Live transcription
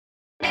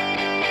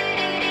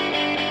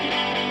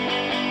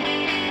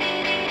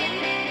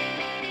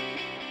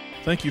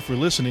Thank you for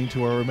listening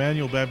to our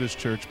Emmanuel Baptist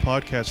Church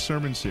podcast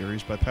sermon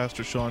series by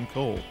Pastor Sean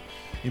Cole.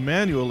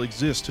 Emmanuel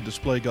exists to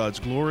display God's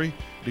glory,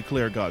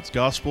 declare God's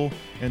gospel,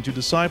 and to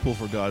disciple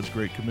for God's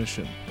Great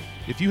Commission.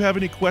 If you have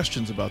any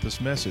questions about this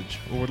message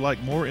or would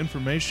like more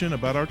information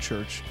about our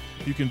church,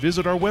 you can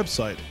visit our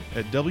website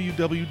at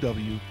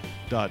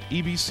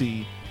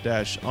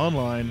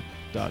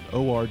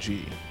www.ebc-online.org.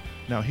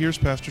 Now here's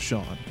Pastor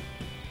Sean.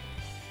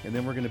 And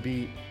then we're going to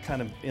be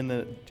kind of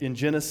in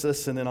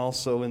Genesis and then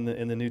also in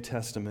the New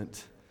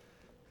Testament.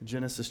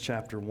 Genesis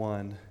chapter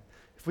 1.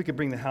 If we could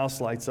bring the house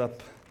lights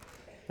up,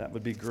 that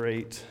would be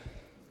great.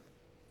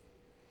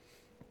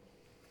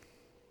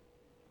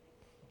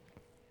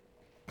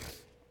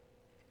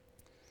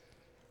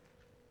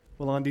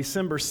 Well, on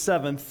December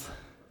 7th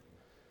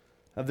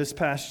of this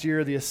past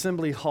year, the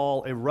Assembly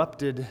Hall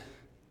erupted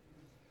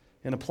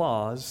in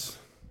applause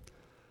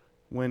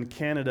when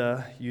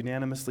Canada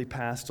unanimously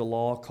passed a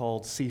law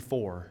called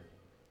C4.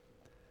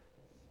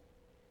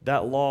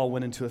 That law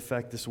went into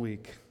effect this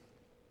week.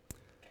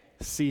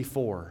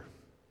 C4,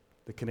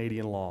 the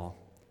Canadian law.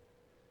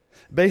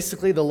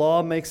 Basically, the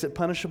law makes it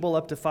punishable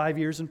up to 5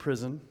 years in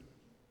prison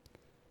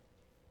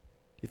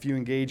if you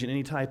engage in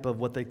any type of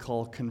what they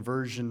call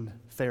conversion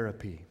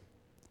therapy.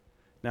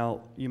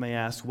 Now, you may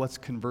ask, what's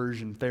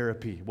conversion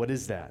therapy? What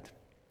is that?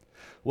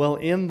 Well,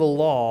 in the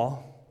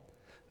law,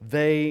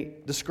 they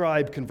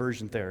describe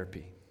conversion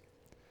therapy.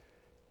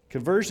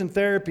 Conversion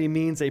therapy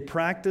means a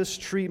practice,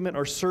 treatment,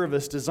 or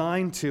service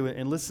designed to,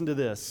 and listen to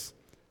this,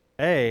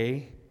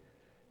 A,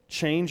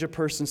 change a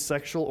person's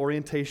sexual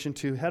orientation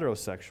to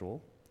heterosexual.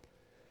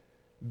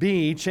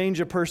 B, change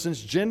a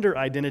person's gender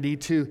identity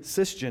to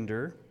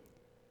cisgender.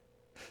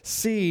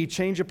 C,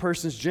 change a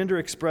person's gender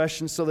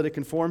expression so that it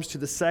conforms to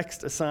the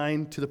sex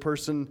assigned to the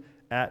person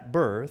at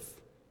birth.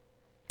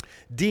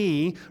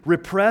 D,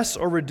 repress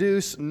or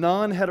reduce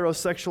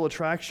non-heterosexual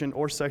attraction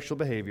or sexual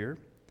behavior.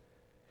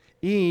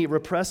 E,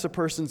 repress a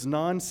person's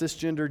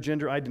non-cisgender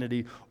gender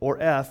identity. Or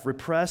F,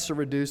 repress or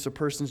reduce a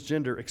person's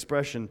gender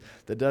expression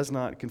that does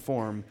not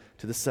conform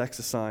to the sex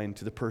assigned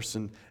to the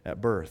person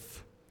at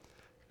birth.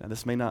 Now,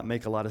 this may not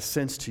make a lot of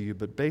sense to you,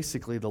 but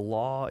basically the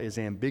law is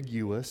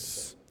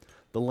ambiguous,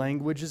 the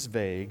language is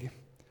vague,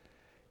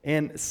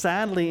 and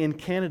sadly in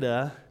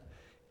Canada,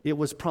 it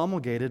was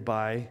promulgated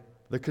by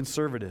the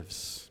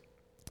conservatives.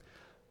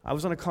 I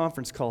was on a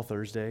conference call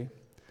Thursday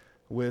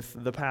with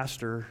the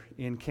pastor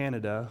in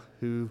Canada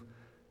who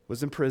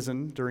was in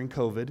prison during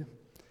COVID.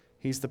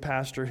 He's the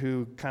pastor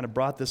who kind of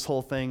brought this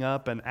whole thing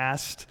up and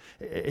asked,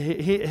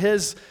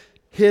 his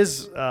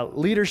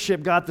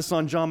leadership got this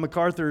on John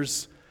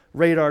MacArthur's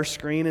radar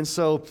screen, and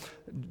so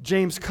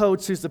James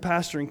Coates, who's the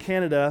pastor in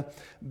Canada,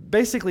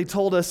 basically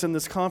told us in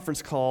this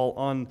conference call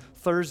on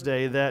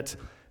Thursday that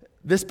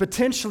this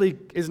potentially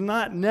is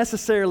not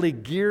necessarily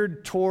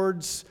geared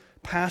towards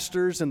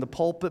pastors in the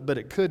pulpit, but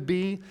it could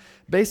be.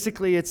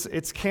 Basically,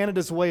 it's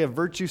Canada's way of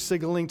virtue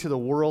signaling to the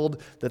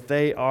world that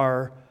they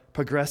are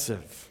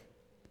progressive.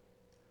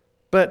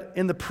 But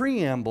in the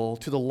preamble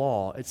to the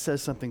law, it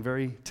says something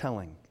very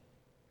telling.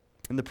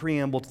 In the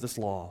preamble to this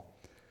law,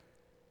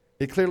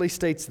 it clearly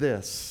states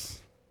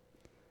this,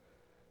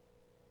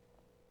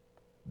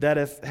 that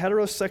if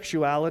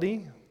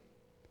heterosexuality,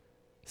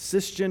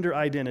 cisgender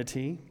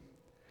identity,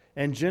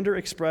 and gender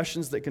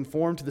expressions that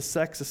conform to the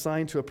sex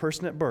assigned to a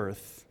person at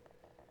birth,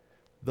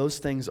 those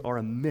things are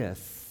a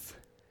myth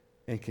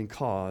and can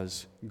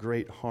cause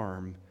great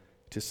harm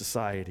to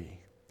society.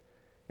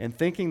 And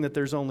thinking that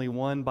there's only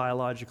one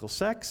biological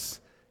sex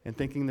and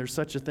thinking there's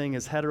such a thing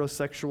as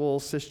heterosexual,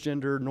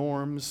 cisgender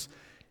norms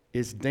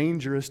is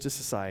dangerous to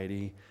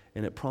society,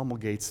 and it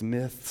promulgates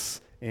myths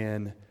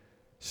and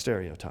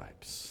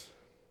stereotypes.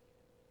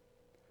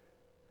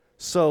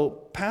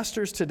 So,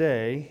 pastors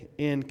today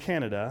in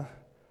Canada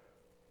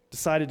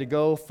decided to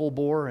go full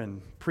bore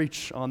and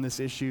preach on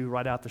this issue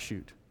right out the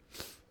chute.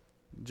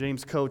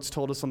 James Coates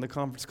told us on the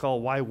conference call,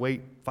 why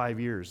wait 5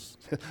 years?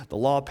 The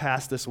law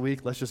passed this week,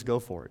 let's just go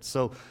for it.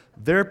 So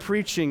they're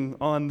preaching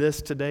on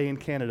this today in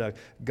Canada,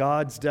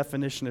 God's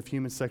definition of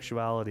human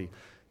sexuality.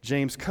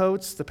 James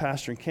Coates, the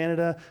pastor in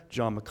Canada,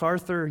 John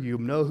MacArthur, you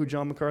know who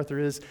John MacArthur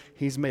is.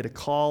 He's made a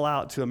call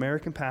out to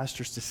American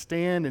pastors to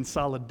stand in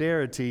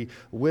solidarity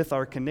with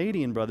our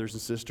Canadian brothers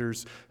and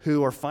sisters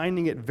who are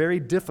finding it very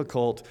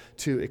difficult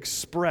to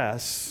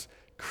express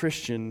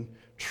Christian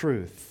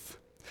truth.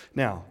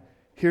 Now,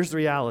 here's the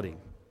reality.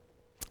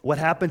 What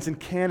happens in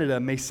Canada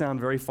may sound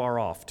very far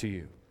off to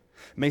you.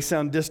 It may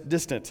sound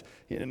distant.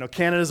 You know,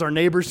 Canada's our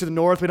neighbors to the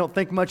north. We don't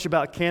think much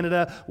about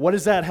Canada. What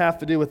does that have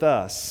to do with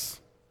us?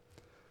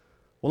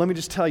 Well, let me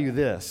just tell you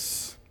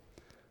this.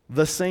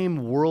 The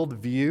same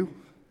worldview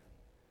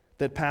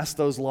that passed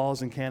those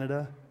laws in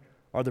Canada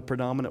are the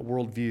predominant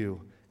worldview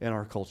in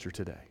our culture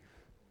today.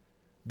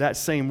 That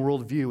same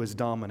worldview is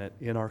dominant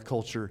in our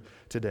culture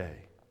today.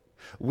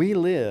 We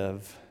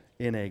live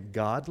in a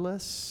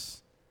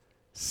godless,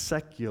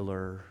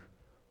 secular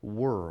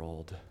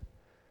world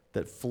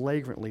that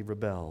flagrantly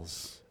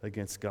rebels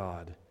against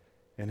God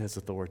and His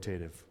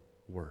authoritative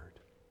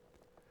word.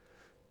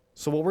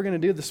 So what we're going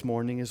to do this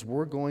morning is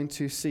we're going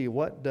to see,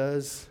 what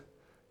does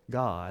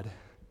God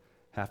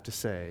have to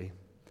say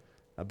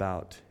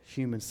about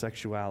human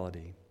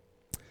sexuality?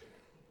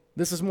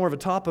 This is more of a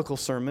topical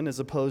sermon as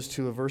opposed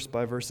to a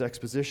verse-by-verse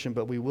exposition,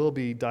 but we will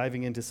be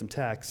diving into some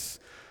texts.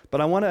 But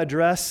I want to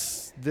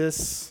address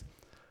this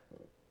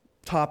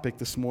topic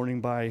this morning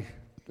by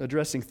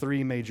addressing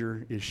three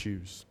major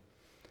issues,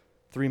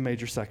 three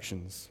major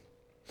sections.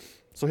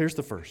 So here's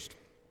the first.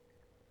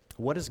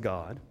 What does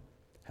God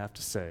have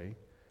to say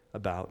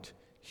about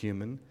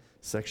human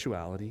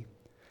sexuality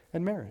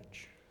and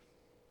marriage?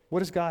 What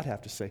does God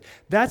have to say?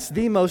 That's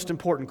the most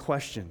important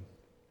question.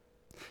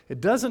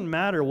 It doesn't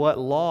matter what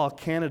law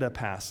Canada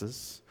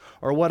passes,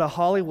 or what a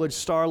Hollywood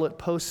starlet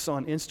posts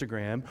on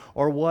Instagram,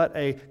 or what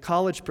a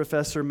college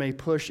professor may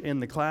push in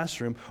the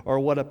classroom, or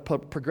what a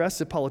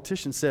progressive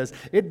politician says.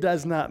 It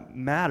does not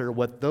matter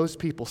what those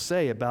people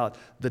say about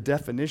the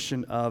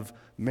definition of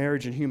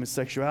marriage and human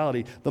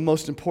sexuality. The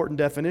most important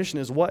definition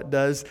is, what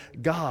does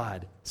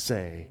God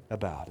say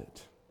about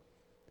it?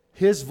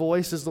 His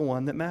voice is the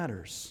one that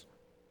matters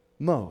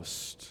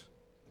most.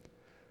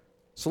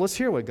 So let's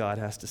hear what God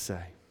has to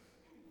say.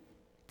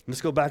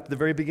 Let's go back to the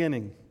very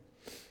beginning.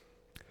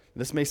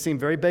 This may seem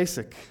very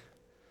basic,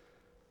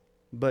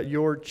 but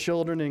your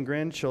children and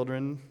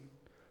grandchildren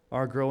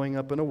are growing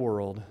up in a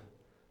world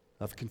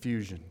of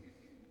confusion.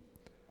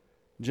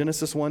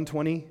 Genesis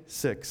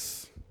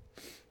 1:26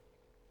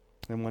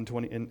 and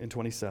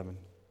 1:27.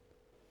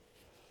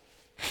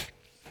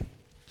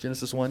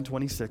 Genesis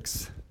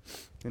 1:26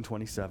 and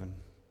 27.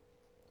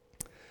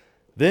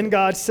 Then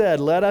God said,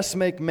 "Let us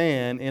make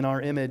man in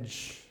our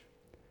image,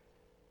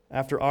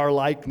 after our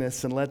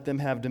likeness, and let them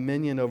have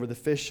dominion over the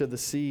fish of the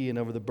sea, and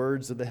over the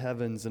birds of the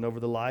heavens, and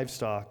over the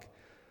livestock,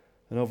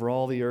 and over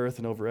all the earth,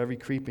 and over every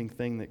creeping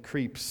thing that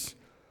creeps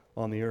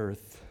on the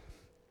earth."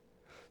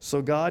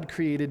 So God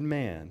created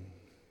man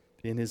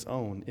in his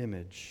own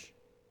image.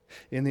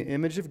 In the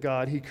image of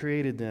God, he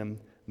created them,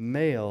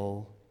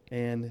 male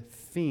and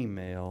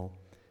female,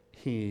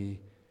 he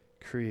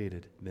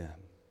created them.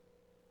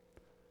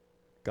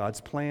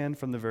 God's plan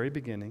from the very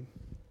beginning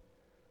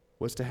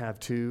was to have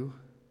two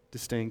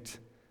distinct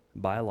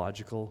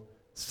biological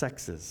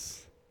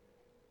sexes.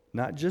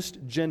 Not just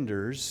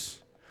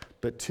genders,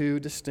 but two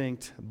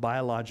distinct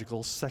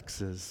biological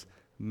sexes,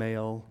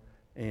 male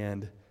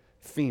and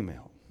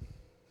female,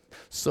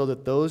 so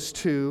that those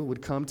two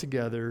would come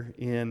together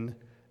in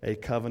a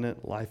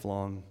covenant,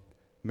 lifelong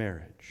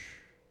marriage.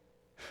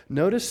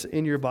 Notice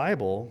in your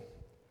Bible,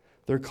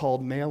 they're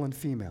called male and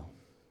female.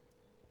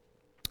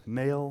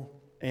 Male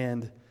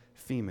and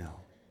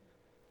female.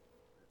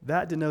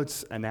 That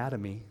denotes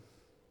anatomy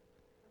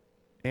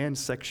and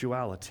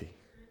sexuality.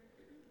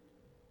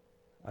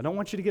 I don't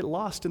want you to get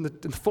lost in the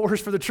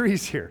forest for the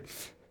trees here.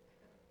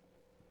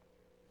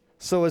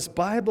 So as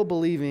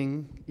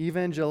Bible-believing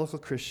evangelical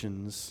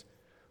Christians,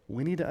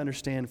 we need to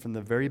understand from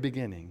the very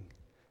beginning,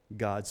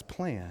 God's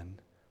plan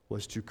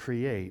was to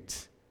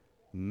create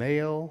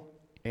male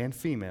and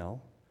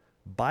female,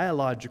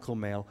 biological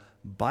male,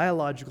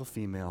 biological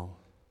female,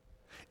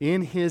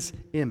 in his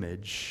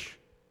image,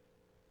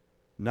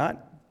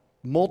 not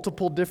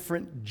multiple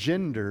different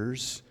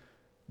genders,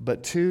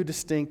 but two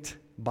distinct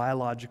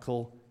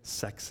biological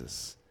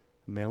sexes,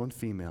 male and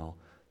female,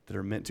 that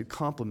are meant to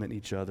complement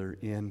each other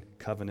in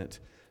covenant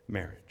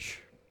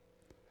marriage.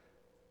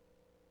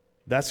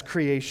 That's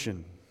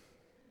creation.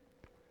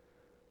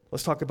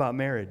 Let's talk about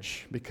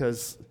marriage,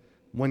 because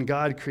when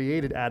God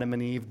created Adam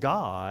and Eve,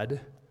 I don't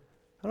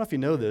know if you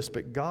know this,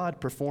 but God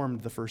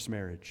performed the first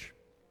marriage.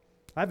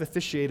 I've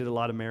officiated a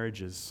lot of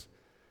marriages,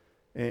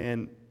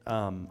 and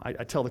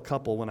I tell the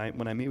couple when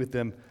I meet with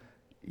them,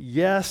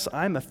 yes,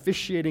 I'm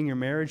officiating your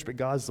marriage, but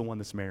God's the one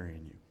that's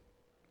marrying you.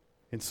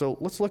 And so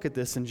let's look at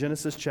this in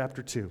Genesis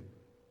chapter 2,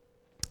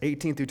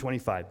 18 through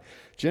 25.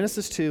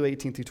 Genesis 2,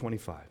 18 through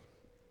 25.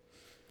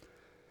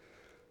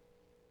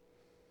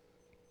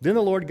 Then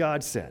the Lord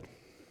God said,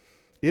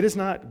 "It is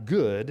not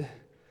good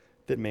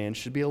that man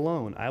should be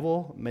alone. I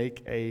will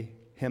make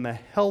him a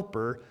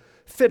helper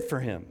fit for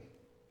him."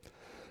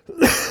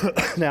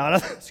 Now,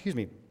 out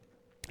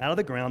of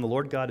the ground the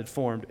Lord God had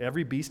formed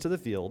every beast of the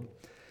field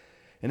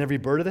and every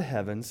bird of the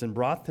heavens, and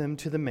brought them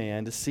to the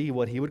man to see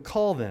what he would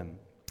call them.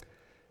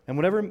 And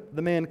whatever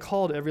the man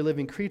called every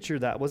living creature,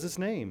 that was its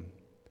name.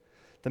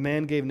 The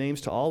man gave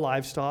names to all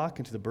livestock,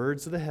 and to the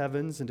birds of the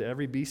heavens, and to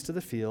every beast of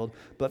the field.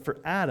 But for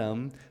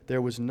Adam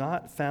there was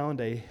not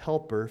found a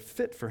helper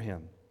fit for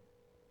him.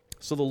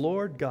 So the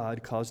Lord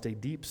God caused a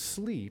deep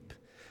sleep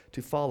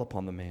to fall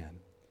upon the man.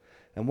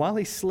 And while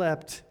he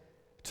slept,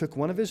 took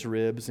one of his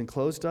ribs and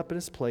closed up in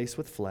his place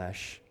with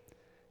flesh.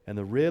 And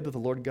the rib that the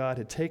Lord God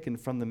had taken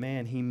from the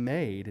man he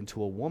made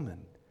into a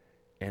woman,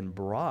 and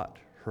brought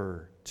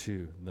her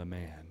to the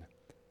man.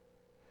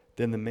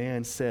 Then the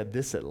man said,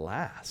 "This at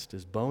last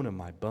is bone of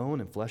my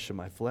bone and flesh of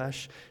my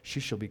flesh.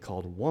 She shall be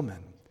called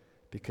woman,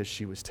 because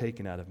she was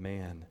taken out of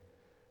man.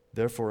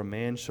 Therefore a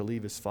man shall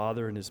leave his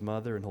father and his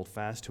mother, and hold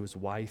fast to his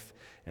wife,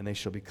 and they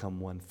shall become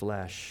one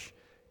flesh.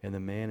 And the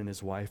man and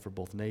his wife were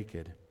both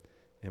naked,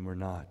 and were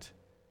not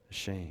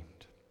ashamed.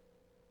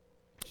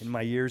 In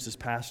my years as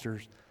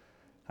pastors,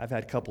 I've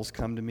had couples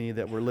come to me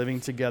that were living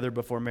together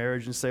before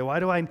marriage and say, why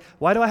do I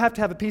have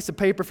to have a piece of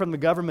paper from the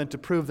government to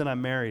prove that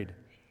I'm married?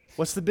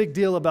 What's the big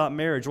deal about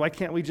marriage? Why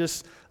can't we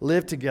just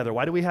live together?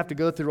 Why do we have to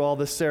go through all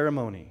this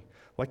ceremony?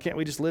 Why can't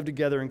we just live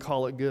together and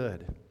call it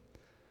good?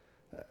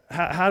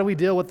 How do we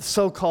deal with the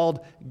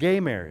so-called gay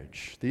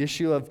marriage, the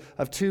issue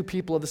of two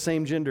people of the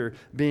same gender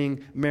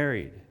being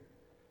married?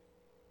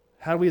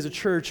 How do we as a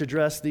church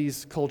address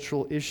these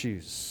cultural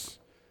issues?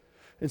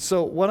 And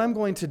so what I'm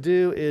going to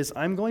do is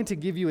I'm going to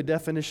give you a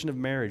definition of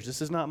marriage.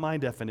 This is not my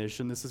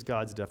definition. This is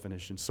God's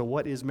definition. So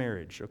what is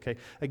marriage? Okay.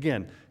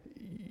 Again,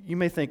 you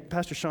may think,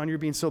 Pastor Sean, you're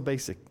being so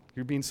basic.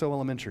 You're being so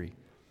elementary.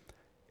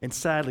 And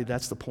sadly,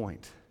 that's the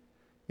point.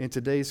 In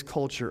today's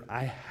culture,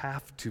 I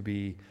have to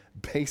be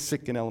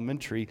basic and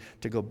elementary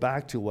to go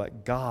back to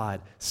what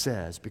God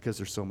says because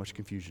there's so much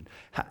confusion.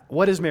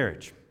 What is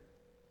marriage?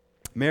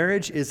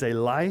 Marriage is a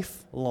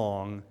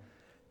lifelong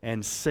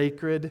and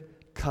sacred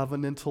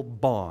covenantal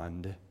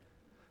bond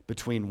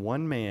between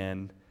one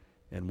man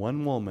and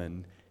one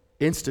woman,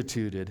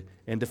 instituted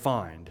and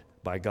defined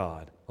by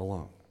God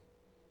alone.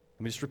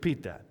 Let me just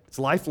repeat that. It's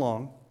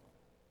lifelong.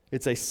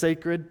 It's a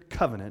sacred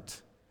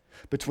covenant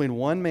between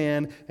one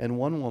man and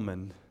one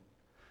woman,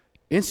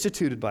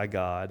 instituted by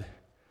God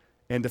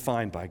and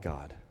defined by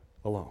God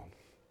alone.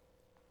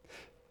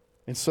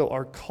 And so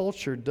our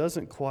culture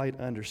doesn't quite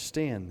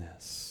understand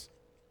this.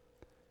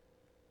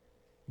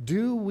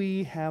 Do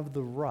we have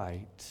the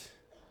right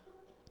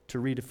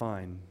to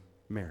redefine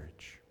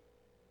marriage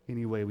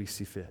any way we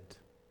see fit?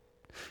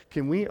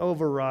 Can we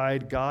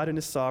override God and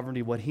His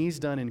sovereignty, what He's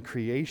done in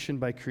creation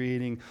by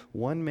creating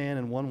one man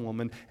and one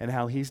woman and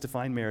how He's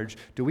defined marriage?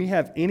 Do we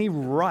have any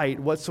right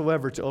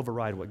whatsoever to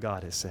override what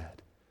God has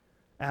said?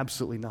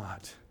 Absolutely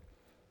not.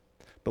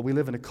 But we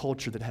live in a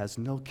culture that has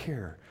no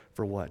care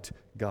for what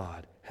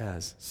God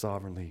has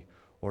sovereignly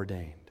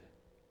ordained.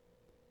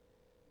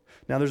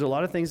 Now, there's a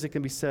lot of things that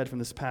can be said from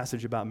this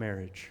passage about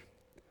marriage,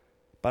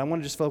 but I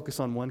want to just focus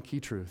on one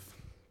key truth.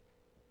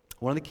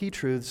 One of the key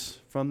truths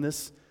from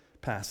this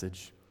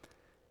passage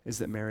is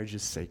that marriage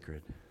is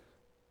sacred.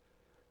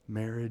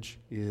 Marriage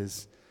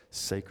is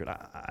sacred.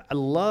 I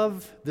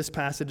love this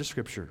passage of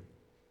Scripture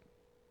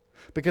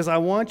because I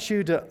want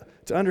you to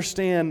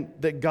understand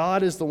that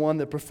God is the one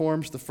that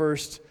performs the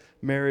first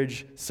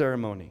marriage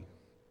ceremony.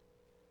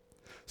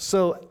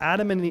 So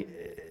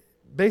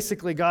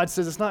basically God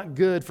says it's not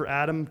good for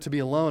Adam to be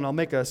alone. I'll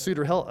make a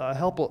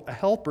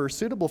helper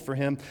suitable for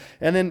him.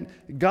 And then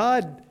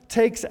God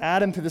takes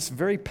Adam to this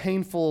very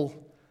painful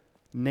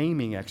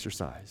naming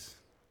exercise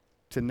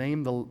to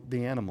name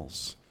the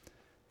animals.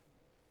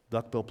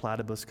 Duckbill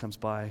platypus comes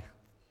by.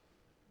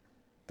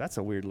 That's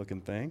a weird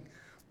looking thing.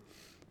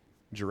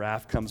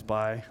 Giraffe comes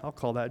by. I'll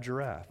call that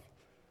giraffe.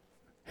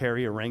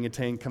 Hairy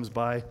orangutan comes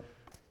by.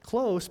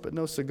 Close, but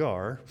no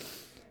cigar.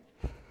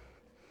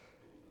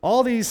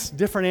 All these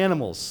different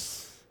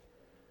animals.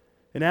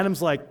 And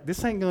Adam's like,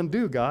 this ain't going to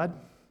do, God.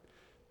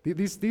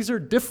 These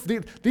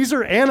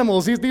are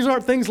animals. These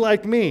aren't things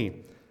like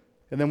me.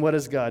 And then what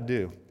does God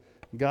do?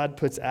 God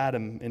puts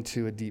Adam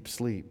into a deep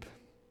sleep.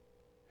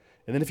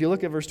 And then if you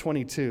look at verse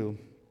 22,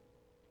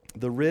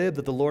 the rib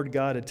that the Lord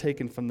God had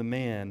taken from the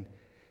man,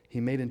 He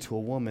made into a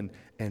woman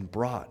and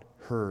brought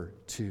her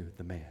to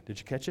the man. Did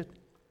you catch it?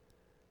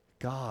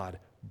 God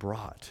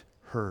brought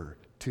her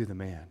to the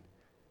man.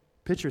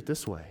 Picture it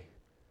this way.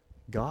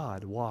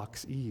 God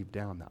walks Eve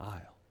down the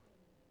aisle.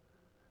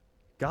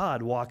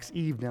 God walks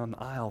Eve down the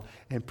aisle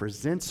and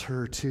presents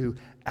her to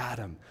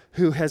Adam,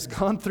 who has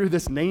gone through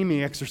this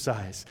naming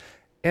exercise.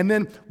 And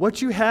then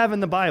what you have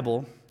in the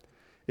Bible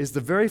is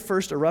the very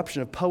first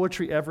eruption of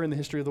poetry ever in the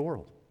history of the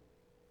world.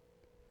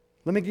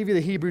 Let me give you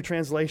the Hebrew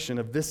translation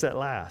of this at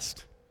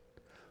last.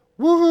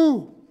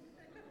 Woohoo!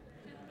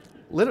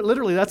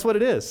 Literally, that's what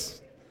it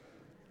is.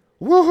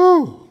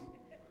 Woohoo!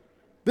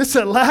 This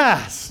at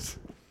last.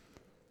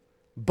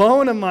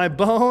 Bone of my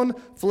bone,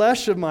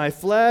 flesh of my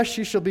flesh,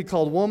 she shall be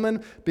called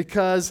woman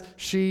because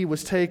she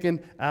was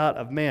taken out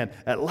of man.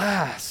 At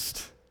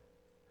last.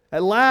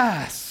 At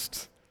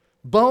last.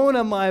 Bone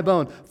of my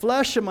bone,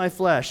 flesh of my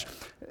flesh.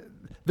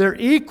 They're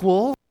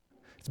equal.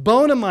 It's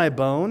bone of my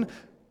bone,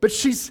 but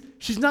she's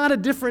not a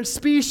different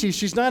species.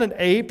 She's not an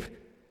ape.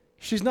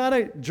 She's not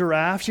a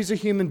giraffe. She's a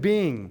human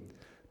being.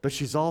 But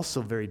she's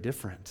also very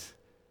different.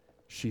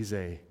 She's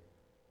a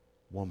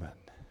woman.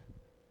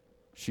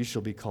 She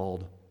shall be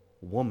called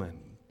woman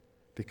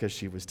because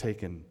she was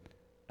taken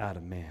out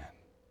of man.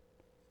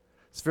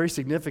 It's very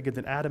significant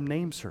that Adam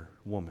names her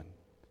woman.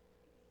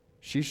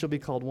 She shall be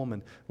called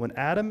woman. When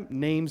Adam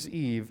names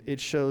Eve, it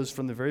shows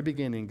from the very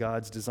beginning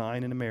God's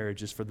design in a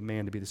marriage is for the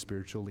man to be the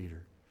spiritual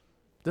leader.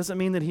 Doesn't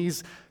mean that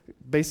he's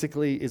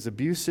basically is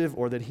abusive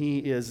or that he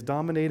is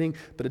dominating,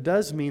 but it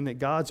does mean that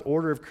God's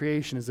order of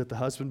creation is that the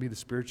husband be the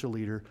spiritual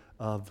leader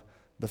of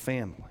the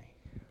family.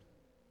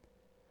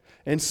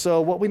 And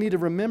so what we need to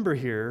remember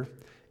here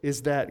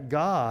is that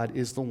God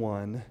is the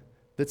one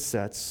that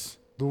sets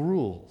the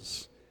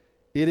rules.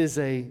 It is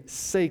a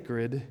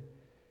sacred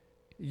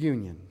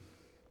union.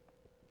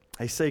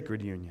 a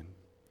sacred union.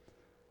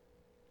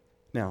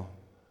 Now,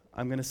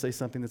 I'm going to say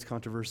something that's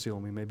controversial,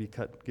 and we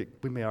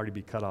may already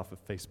be cut off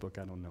of Facebook,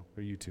 I don't know,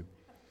 or YouTube.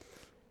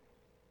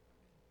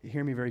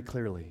 Hear me very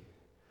clearly.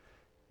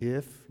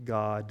 If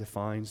God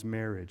defines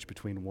marriage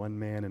between one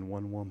man and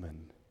one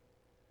woman,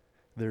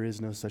 there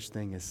is no such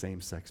thing as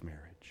same-sex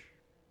marriage.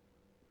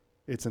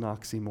 It's an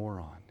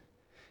oxymoron.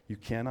 You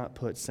cannot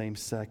put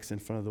same-sex in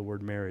front of the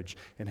word marriage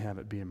and have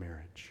it be a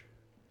marriage.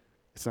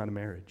 It's not a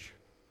marriage.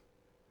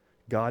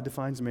 God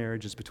defines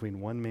marriage as between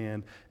one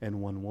man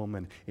and one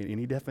woman. And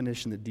any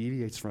definition that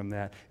deviates from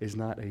that is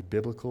not a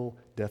biblical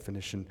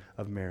definition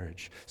of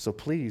marriage. So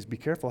please be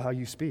careful how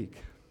you speak.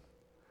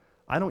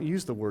 I don't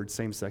use the word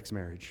same-sex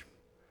marriage.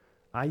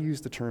 I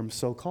use the term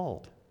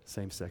so-called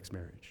same-sex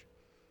marriage.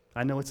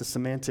 I know it's a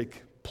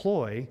semantic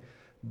ploy,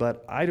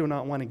 but I do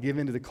not want to give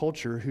into the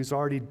culture who's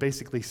already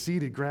basically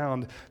seeded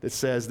ground that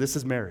says this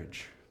is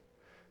marriage.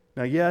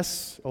 Now,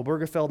 yes,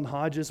 Obergefell and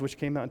Hodges, which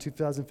came out in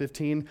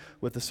 2015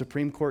 with the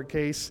Supreme Court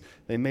case,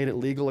 they made it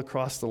legal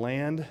across the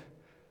land.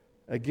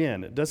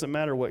 Again, it doesn't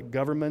matter what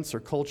governments or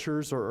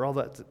cultures or all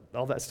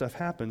that stuff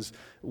happens.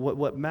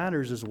 What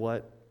matters is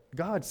what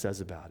God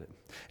says about it.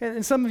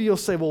 And some of you will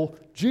say, well,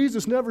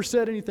 Jesus never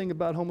said anything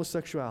about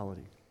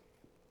homosexuality.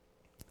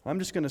 I'm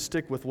just going to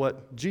stick with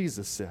what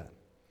Jesus said.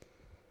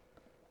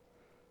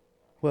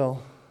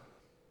 Well,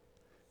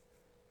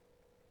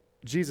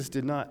 Jesus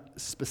did not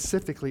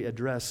specifically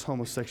address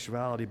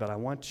homosexuality, but I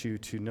want you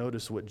to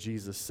notice what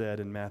Jesus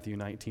said in Matthew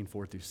 19,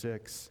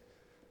 4-6.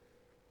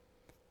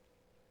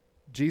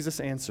 Jesus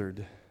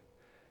answered,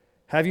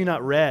 "Have you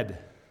not read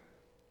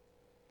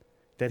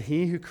that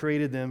he who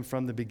created them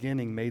from the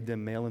beginning made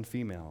them male and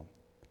female?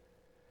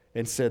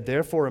 And said,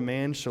 therefore a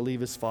man shall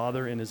leave his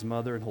father and his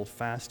mother and hold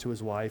fast to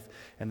his wife,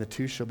 and the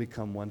two shall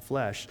become one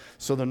flesh.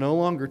 So they're no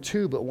longer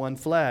two, but one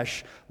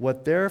flesh.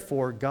 What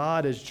therefore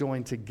God has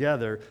joined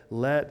together,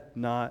 let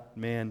not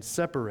man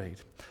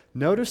separate."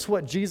 Notice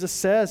what Jesus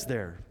says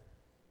there.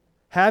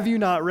 Have you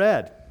not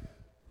read?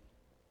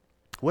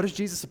 What does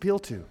Jesus appeal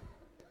to?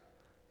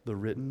 The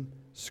written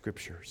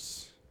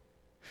scriptures.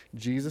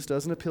 Jesus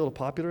doesn't appeal to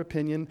popular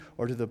opinion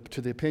or to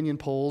the opinion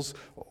polls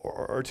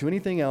or to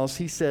anything else.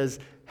 He says,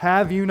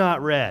 have you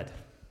not read?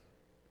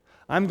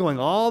 I'm going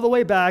all the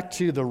way back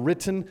to the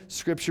written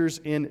scriptures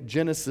in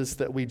Genesis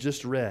that we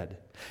just read.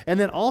 And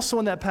then also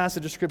in that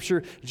passage of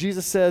scripture,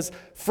 Jesus says,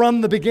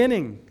 from the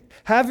beginning.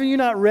 Have you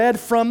not read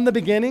from the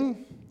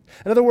beginning?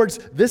 In other words,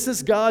 this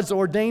is God's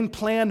ordained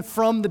plan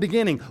from the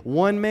beginning.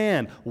 One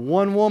man,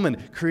 one woman,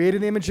 created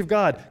in the image of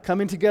God,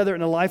 coming together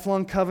in a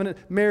lifelong covenant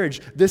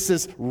marriage. This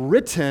is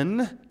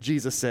written,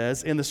 Jesus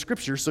says, in the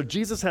Scriptures. So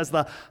Jesus has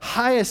the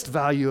highest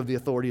value of the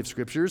authority of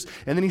Scriptures.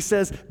 And then he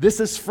says, this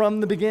is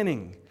from the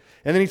beginning.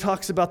 And then he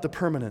talks about the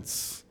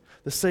permanence,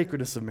 the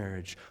sacredness of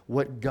marriage.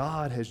 What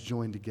God has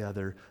joined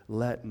together,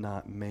 let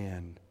not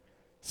man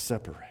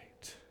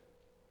separate.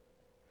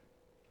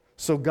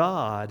 So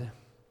God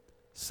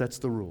sets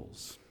the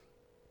rules.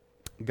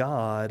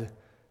 God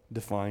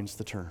defines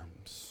the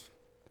terms.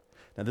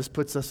 Now, this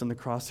puts us in the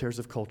crosshairs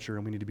of culture,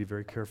 and we need to be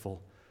very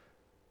careful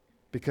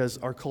because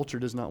our culture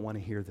does not want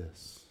to hear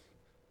this.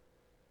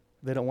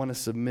 They don't want to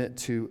submit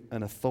to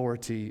an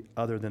authority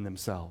other than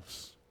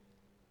themselves.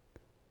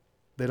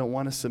 They don't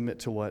want to submit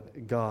to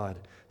what God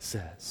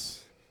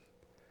says.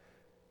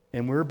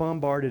 And we're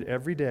bombarded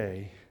every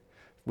day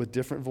with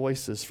different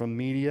voices from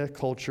media,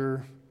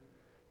 culture,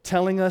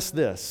 telling us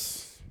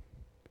this.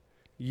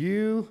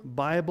 You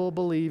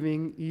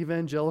Bible-believing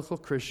evangelical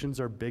Christians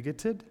are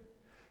bigoted,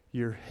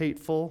 you're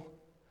hateful,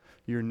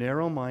 you're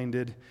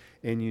narrow-minded,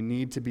 and you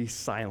need to be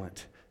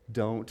silent.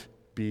 Don't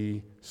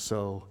be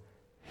so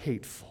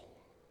hateful.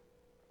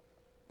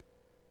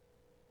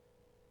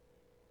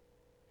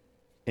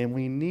 And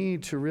we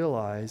need to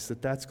realize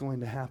that that's going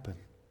to happen.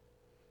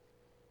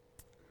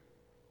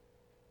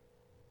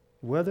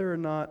 Whether or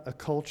not a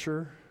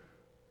culture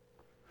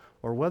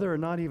or whether or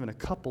not even a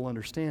couple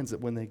understands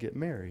it when they get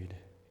married,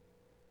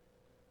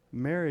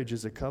 marriage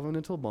is a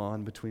covenantal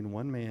bond between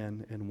one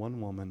man and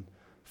one woman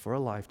for a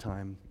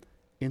lifetime,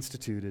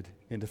 instituted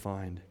and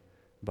defined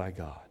by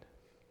God.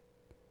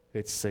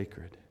 It's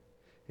sacred,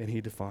 and he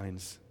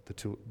defines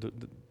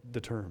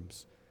the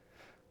terms.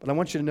 But I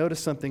want you to notice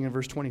something in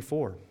verse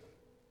 24.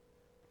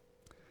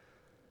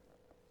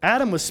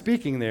 Adam was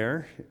speaking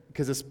there,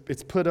 because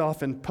it's put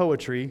off in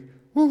poetry.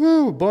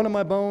 Woohoo, bone of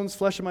my bones,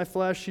 flesh of my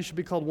flesh, she should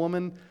be called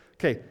woman.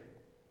 Okay,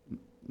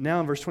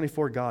 now in verse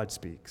 24, God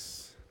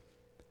speaks.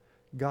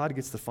 God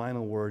gets the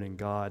final word, and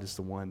God is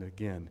the one that,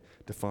 again,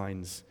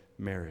 defines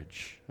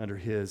marriage under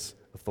his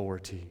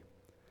authority.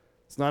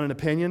 It's not an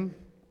opinion,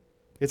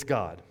 it's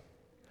God.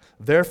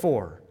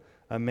 Therefore,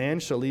 a man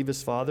shall leave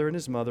his father and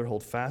his mother,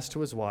 hold fast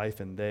to his wife,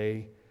 and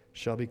they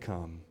shall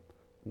become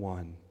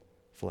one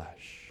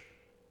flesh.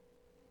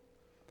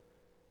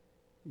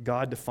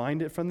 God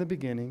defined it from the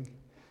beginning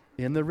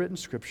in the written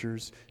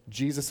scriptures.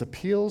 Jesus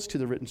appeals to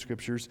the written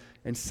scriptures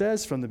and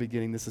says from the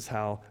beginning this is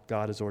how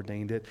God has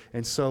ordained it.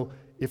 And so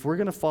if we're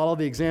going to follow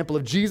the example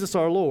of Jesus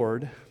our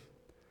Lord,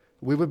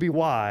 we would be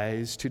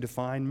wise to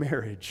define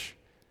marriage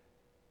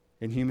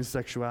in human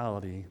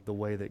sexuality the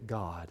way that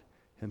God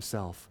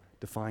himself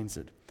defines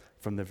it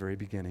from the very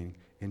beginning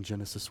in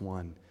Genesis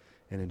 1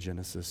 and in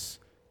Genesis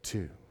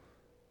 2.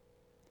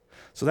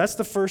 So that's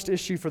the first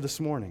issue for this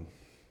morning.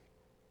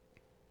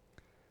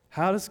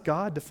 How does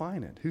God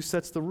define it? Who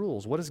sets the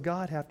rules? What does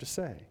God have to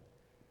say?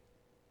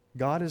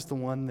 God is the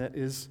one that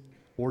is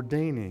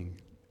ordaining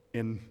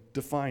and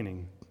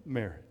defining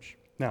marriage.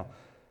 Now,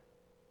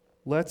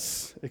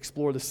 let's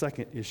explore the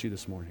second issue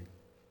this morning.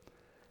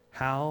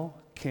 How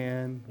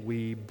can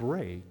we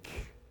break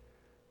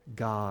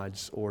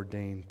God's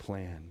ordained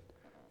plan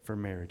for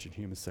marriage and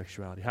human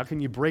sexuality? How can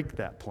you break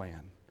that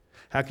plan?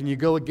 How can you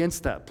go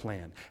against that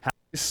plan? How can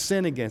you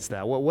sin against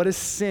that? What is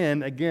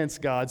sin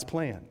against God's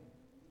plan?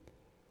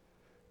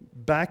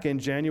 Back in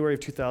January of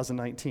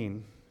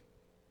 2019,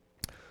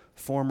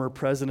 former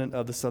president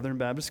of the Southern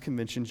Baptist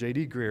Convention,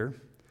 J.D. Greear,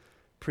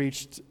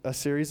 preached a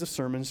series of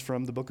sermons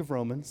from the book of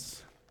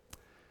Romans.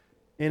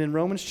 And in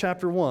Romans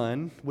chapter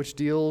 1, which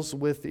deals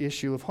with the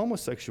issue of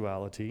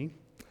homosexuality,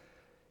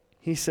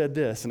 he said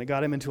this, and it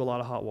got him into a lot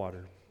of hot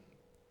water.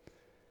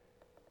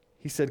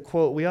 He said,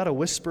 quote, "We ought to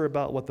whisper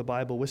about what the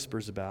Bible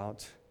whispers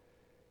about,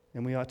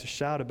 and we ought to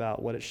shout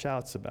about what it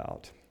shouts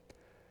about.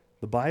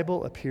 The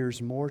Bible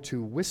appears more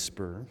to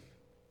whisper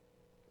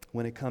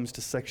when it comes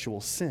to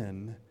sexual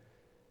sin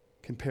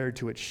compared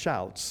to its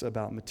shouts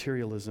about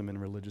materialism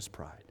and religious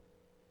pride."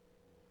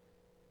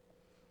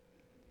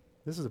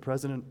 This is the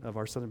president of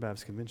our Southern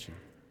Baptist Convention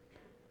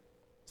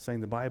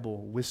saying the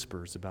Bible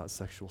whispers about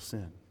sexual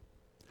sin.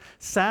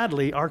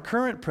 Sadly, our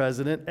current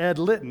president, Ed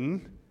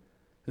Litton,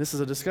 this is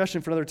a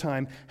discussion for another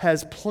time,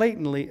 has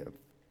patently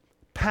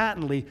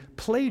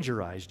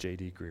plagiarized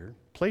J.D. Greear,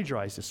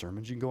 plagiarized his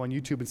sermons. You can go on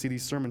YouTube and see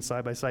these sermons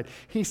side by side.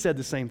 He said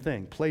the same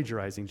thing,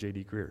 plagiarizing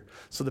J.D. Greear.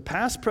 So the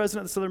past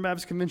president of the Southern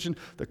Baptist Convention,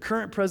 the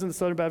current president of the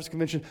Southern Baptist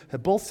Convention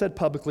have both said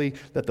publicly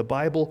that the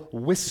Bible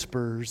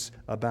whispers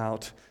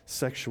about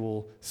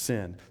sexual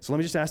sin. So let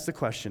me just ask the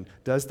question,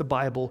 does the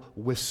Bible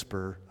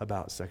whisper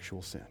about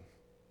sexual sin?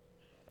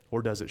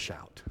 Or does it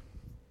shout?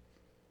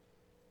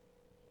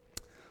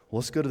 Well,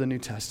 let's go to the New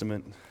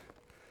Testament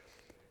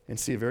and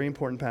see a very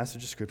important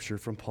passage of Scripture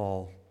from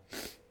Paul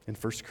in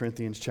 1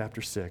 Corinthians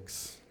chapter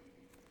 6.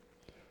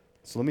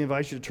 So let me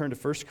invite you to turn to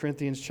 1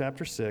 Corinthians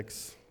chapter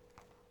 6.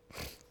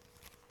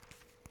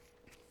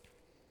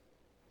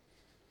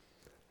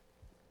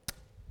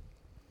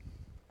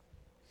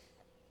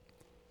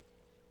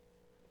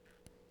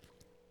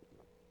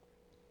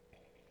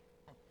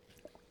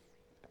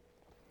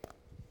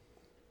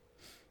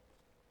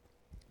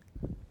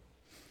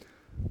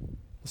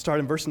 Let's start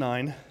in verse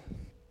 9.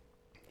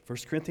 1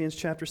 Corinthians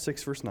chapter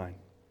 6, verse 9.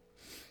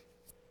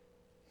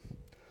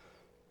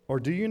 "Or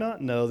do you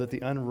not know that the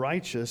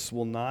unrighteous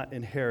will not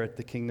inherit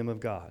the kingdom of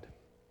God?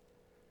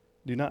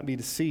 Do not be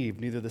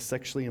deceived, neither the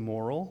sexually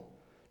immoral,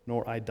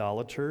 nor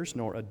idolaters,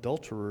 nor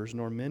adulterers,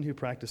 nor men who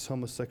practice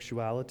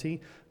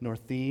homosexuality, nor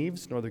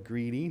thieves, nor the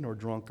greedy, nor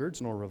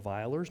drunkards, nor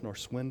revilers, nor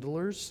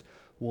swindlers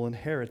will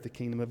inherit the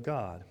kingdom of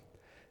God.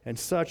 And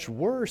such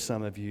were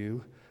some of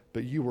you,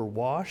 but you were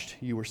washed,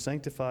 you were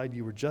sanctified,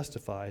 you were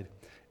justified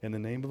in the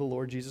name of the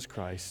Lord Jesus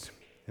Christ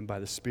and by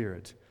the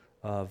Spirit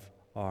of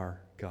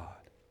our God."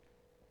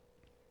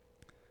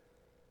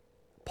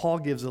 Paul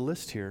gives a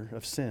list here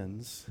of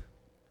sins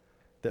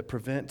that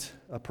prevent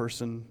a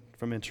person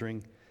from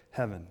entering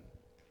heaven.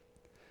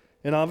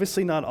 And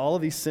obviously not all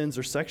of these sins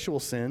are sexual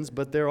sins,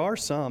 but there are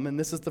some, and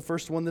this is the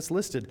first one that's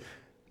listed.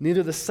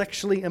 Neither the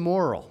sexually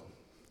immoral.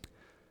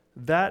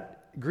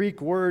 That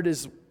Greek word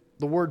is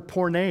the word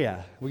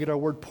porneia. We get our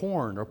word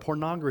porn or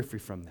pornography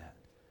from that.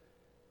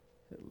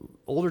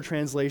 Older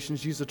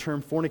translations use the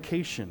term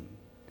fornication.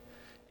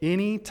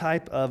 Any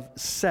type of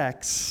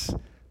sex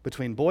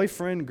between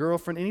boyfriend,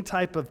 girlfriend, any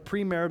type of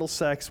premarital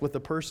sex with a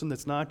person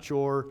that's not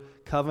your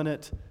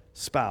covenant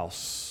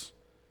spouse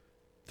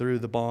through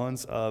the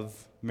bonds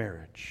of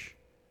marriage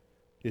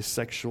is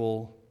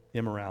sexual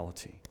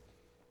immorality.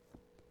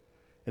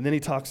 And then he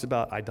talks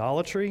about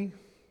idolatry,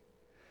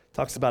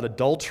 talks about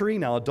adultery.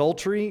 Now,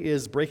 adultery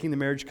is breaking the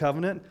marriage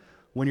covenant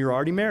when you're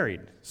already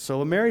married.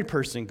 So a married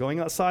person going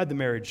outside the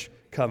marriage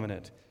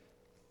covenant.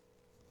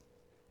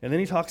 And then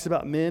he talks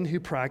about men who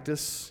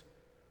practice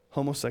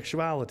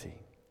homosexuality.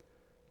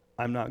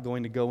 I'm not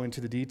going to go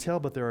into the detail,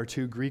 but there are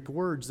two Greek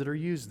words that are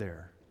used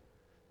there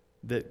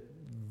that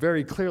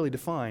very clearly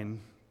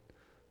define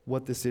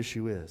what this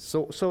issue is.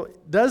 So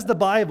does the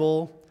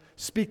Bible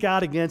speak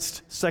out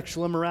against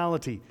sexual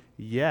immorality?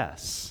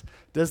 Yes.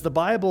 Does the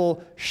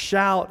Bible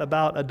shout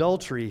about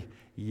adultery?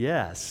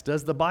 Yes.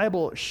 Does the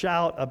Bible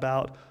shout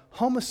about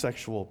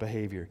homosexual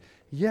behavior?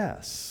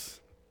 Yes.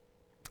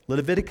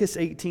 Leviticus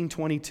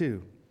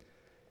 18:22.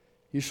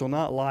 You shall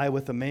not lie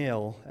with a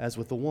male as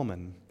with a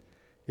woman.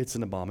 It's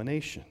an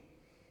abomination.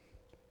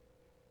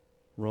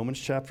 Romans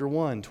chapter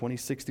 1,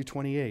 26 through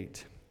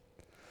 28.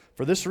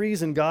 For this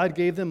reason, God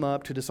gave them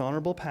up to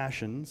dishonorable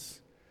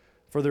passions.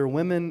 For their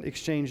women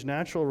exchanged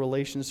natural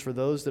relations for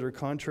those that are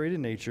contrary to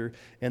nature,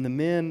 and the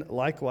men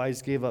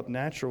likewise gave up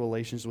natural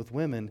relations with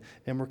women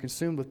and were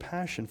consumed with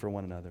passion for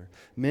one another,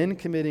 men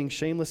committing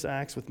shameless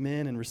acts with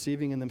men and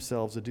receiving in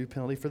themselves a due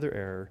penalty for their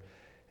error.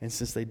 And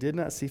since they did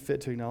not see fit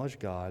to acknowledge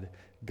God,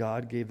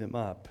 God gave them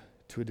up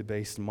to a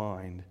debased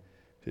mind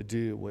to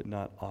do what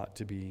not ought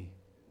to be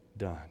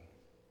done.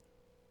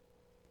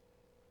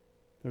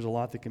 There's a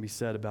lot that can be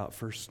said about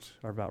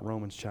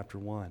Romans chapter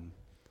 1.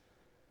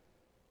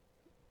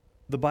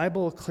 The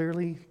Bible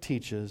clearly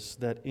teaches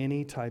that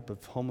any type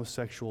of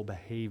homosexual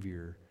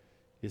behavior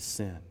is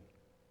sin.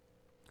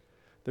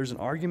 There's an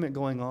argument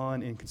going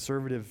on in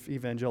conservative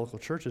evangelical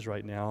churches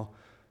right now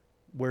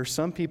where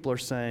some people are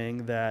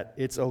saying that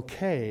it's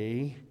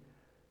okay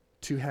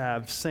to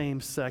have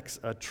same-sex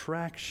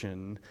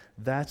attraction.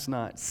 That's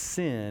not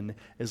sin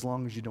as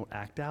long as you don't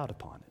act out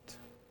upon it.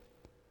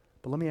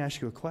 But let me ask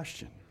you a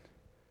question.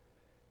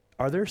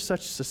 Are there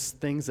such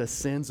things as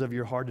sins of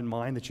your heart and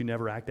mind that you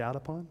never act out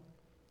upon?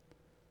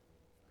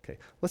 Okay,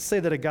 let's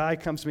say that a guy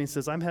comes to me and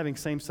says, I'm having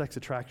same-sex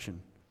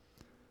attraction.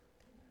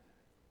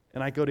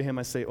 And I go to him,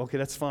 I say, okay,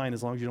 that's fine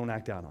as long as you don't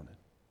act out on it.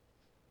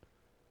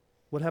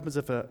 What happens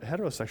if a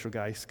heterosexual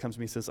guy comes to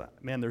me and says,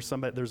 man, there's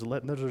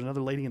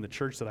another lady in the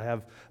church that I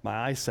have my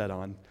eyes set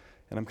on,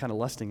 and I'm kind of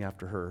lusting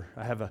after her.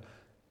 I have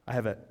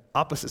an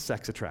opposite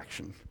sex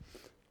attraction.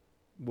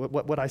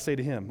 What I say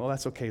to him? Well,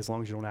 that's okay as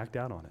long as you don't act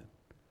out on it.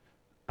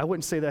 I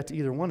wouldn't say that to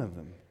either one of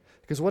them.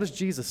 Because what does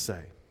Jesus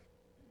say?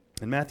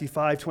 In Matthew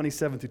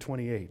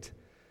 5:27-28,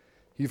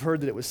 you've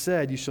heard that it was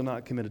said, you shall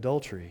not commit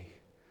adultery.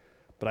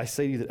 But I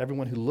say to you that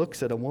everyone who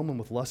looks at a woman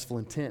with lustful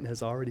intent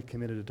has already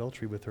committed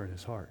adultery with her in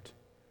his heart.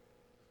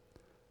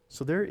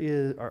 So there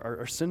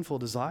are sinful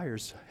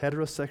desires,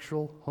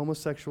 heterosexual,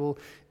 homosexual,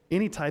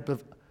 any type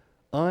of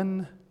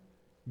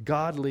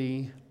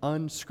ungodly,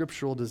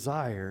 unscriptural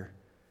desire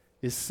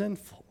is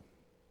sinful.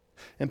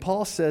 And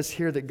Paul says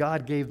here that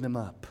God gave them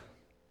up.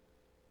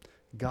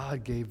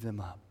 God gave them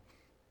up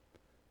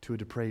to a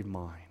depraved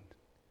mind,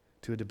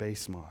 to a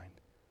debased mind.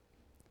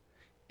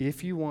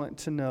 If you want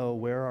to know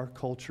where our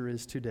culture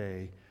is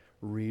today,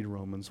 read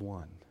Romans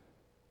 1.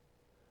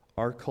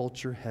 Our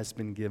culture has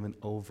been given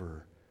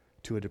over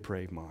to a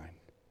depraved mind.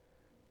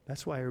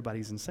 That's why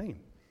everybody's insane.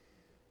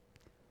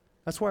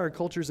 That's why our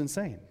culture is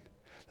insane.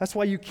 That's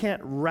why you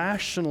can't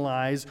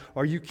rationalize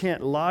or you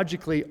can't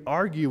logically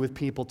argue with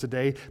people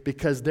today,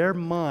 because their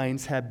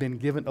minds have been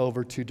given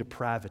over to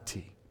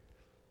depravity.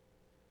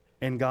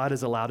 And God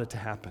has allowed it to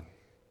happen.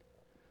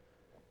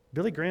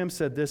 Billy Graham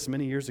said this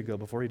many years ago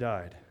before he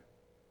died.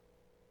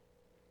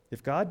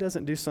 If God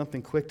doesn't do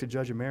something quick to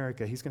judge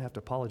America, he's going to have to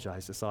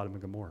apologize to Sodom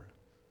and Gomorrah.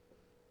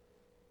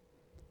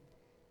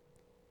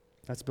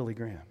 That's Billy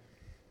Graham.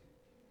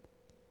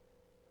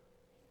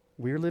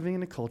 We're living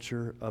in a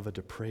culture of a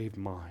depraved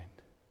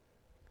mind,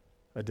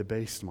 a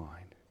debased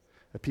mind,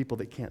 a people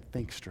that can't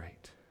think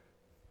straight.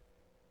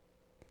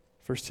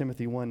 1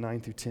 Timothy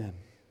 1:9-10.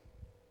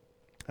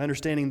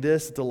 Understanding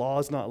this, that the law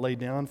is not laid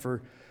down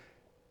for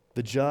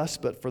the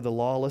just, but for the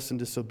lawless and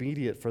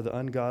disobedient, for the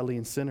ungodly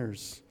and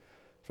sinners,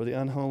 for the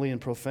unholy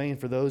and profane,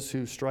 for those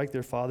who strike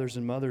their fathers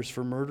and mothers,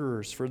 for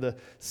murderers, for the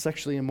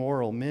sexually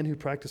immoral, men who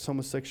practice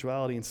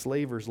homosexuality,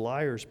 enslavers,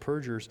 liars,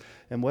 perjurers,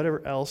 and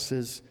whatever else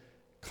is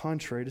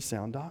contrary to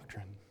sound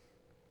doctrine.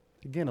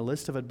 Again, a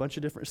list of a bunch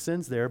of different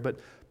sins there, but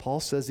Paul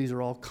says these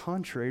are all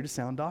contrary to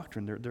sound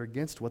doctrine. They're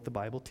against what the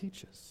Bible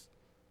teaches.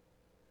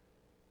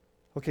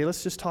 Okay,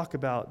 let's just talk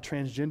about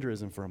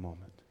transgenderism for a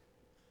moment.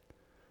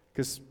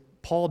 Because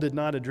Paul did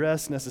not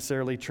address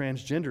necessarily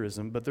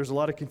transgenderism, but there's a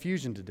lot of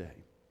confusion today.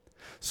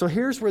 So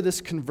here's where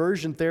this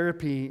conversion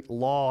therapy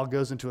law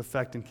goes into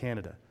effect in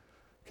Canada.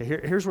 Okay,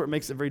 here's where it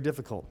makes it very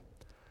difficult.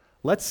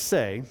 Let's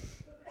say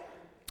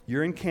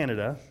you're in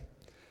Canada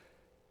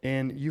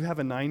and you have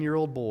a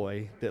 9-year-old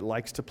boy that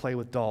likes to play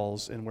with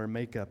dolls and wear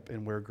makeup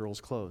and wear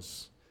girls'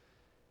 clothes.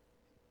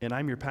 And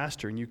I'm your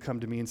pastor, and you come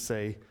to me and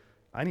say,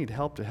 I need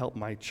help to help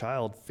my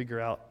child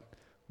figure out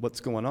what's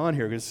going on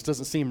here because this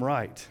doesn't seem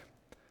right.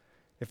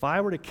 If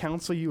I were to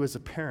counsel you as a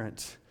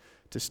parent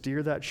to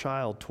steer that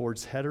child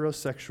towards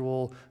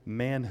heterosexual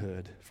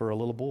manhood for a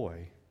little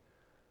boy,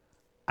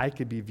 I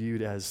could be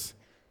viewed as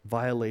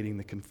violating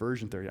the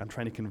conversion theory. I'm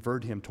trying to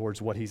convert him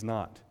towards what he's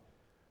not.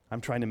 I'm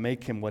trying to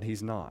make him what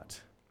he's not.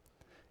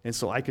 And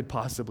so I could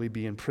possibly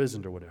be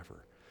imprisoned or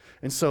whatever.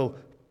 And so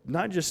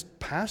not just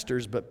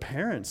pastors, but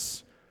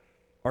parents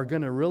are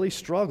going to really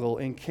struggle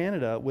in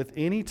Canada with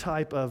any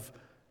type of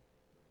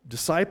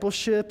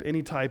discipleship,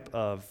 any type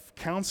of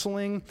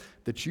counseling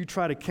that you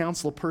try to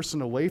counsel a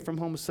person away from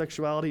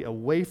homosexuality,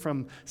 away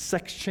from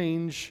sex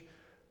change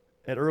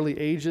at early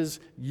ages.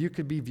 You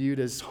could be viewed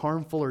as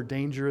harmful or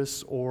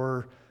dangerous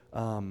or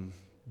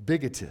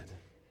bigoted.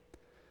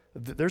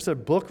 There's a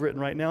book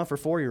written right now for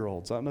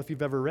 4-year-olds. I don't know if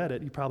you've ever read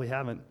it. You probably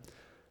haven't.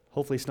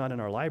 Hopefully it's not in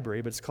our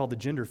library, but it's called The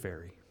Gender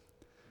Fairy.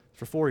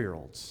 For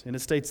 4-year-olds. And it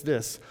states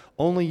this: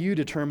 only you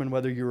determine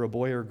whether you're a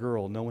boy or a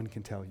girl. No one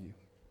can tell you.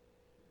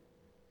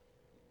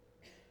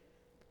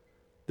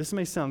 This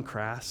may sound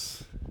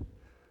crass,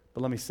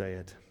 but let me say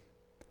it.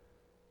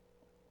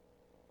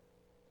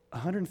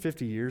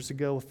 150 years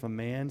ago, if a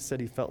man said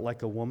he felt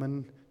like a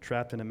woman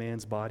trapped in a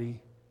man's body,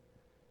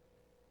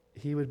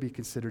 he would be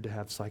considered to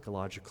have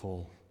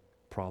psychological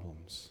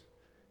problems.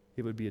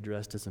 It would be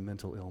addressed as a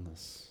mental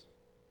illness.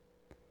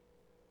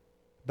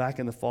 Back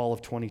in the fall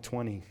of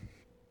 2020,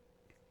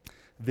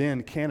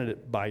 then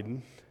candidate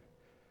Biden,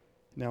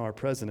 now our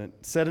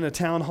president, said in a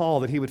town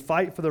hall that he would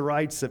fight for the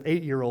rights of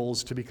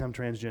 8-year-olds to become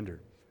transgender.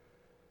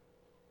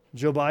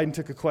 Joe Biden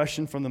took a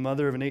question from the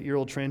mother of an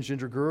 8-year-old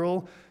transgender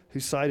girl who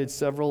cited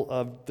several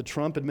of the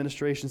Trump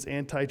administration's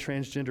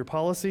anti-transgender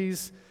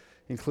policies,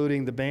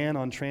 including the ban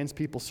on trans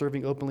people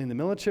serving openly in the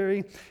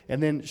military.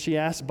 And then she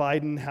asked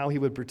Biden how he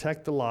would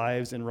protect the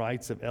lives and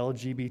rights of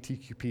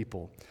LGBTQ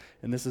people.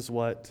 And this is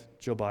what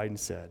Joe Biden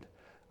said: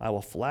 "I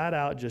will flat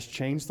out just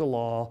change the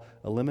law,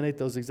 eliminate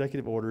those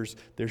executive orders.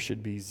 There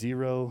should be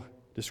zero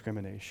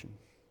discrimination."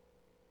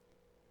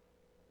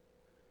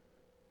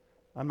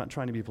 I'm not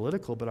trying to be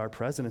political, but our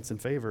president's in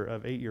favor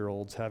of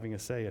 8-year-olds having a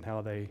say in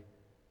how they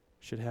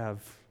should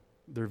have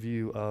their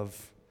view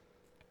of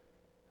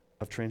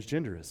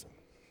transgenderism.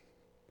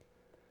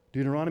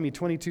 Deuteronomy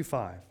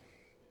 22:5.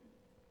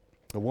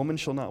 "A woman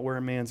shall not wear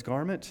a man's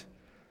garment,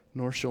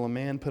 nor shall a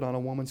man put on a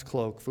woman's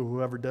cloak, for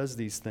whoever does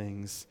these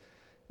things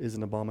is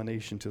an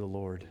abomination to the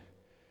Lord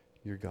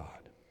your God."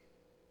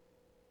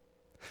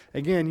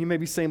 Again, you may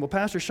be saying, well,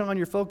 Pastor Sean,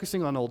 you're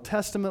focusing on Old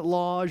Testament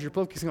laws, you're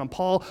focusing on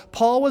Paul.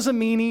 Paul was a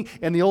meanie,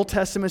 and the Old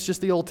Testament's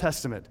just the Old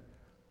Testament.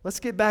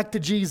 Let's get back to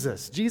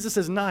Jesus. Jesus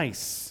is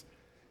nice.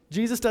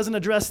 Jesus doesn't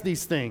address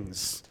these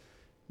things.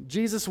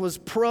 Jesus was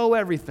pro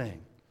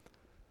everything.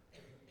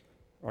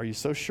 Are you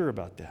so sure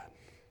about that?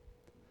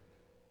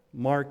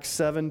 Mark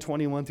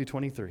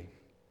 7:21-23.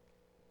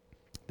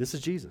 This is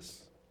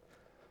Jesus.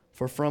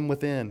 "For from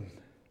within,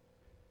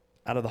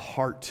 out of the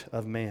heart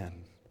of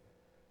man,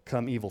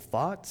 come evil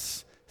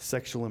thoughts,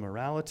 sexual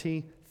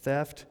immorality,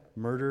 theft,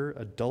 murder,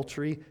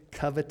 adultery,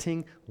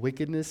 coveting,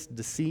 wickedness,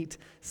 deceit,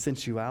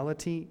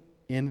 sensuality,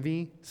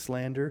 envy,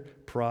 slander,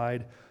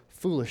 pride,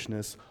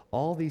 foolishness.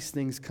 All these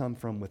things come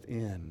from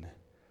within,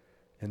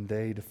 and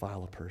they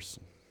defile a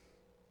person."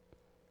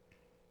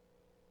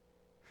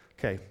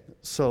 Okay,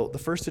 so the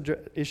first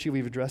issue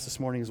we've addressed this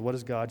morning is, what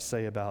does God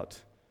say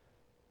about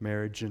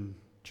marriage and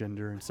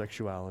gender and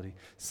sexuality?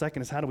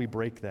 Second is, how do we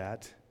break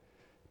that?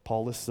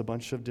 Paul lists a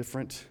bunch of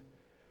different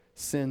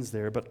sins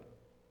there, but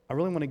I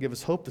really want to give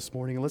us hope this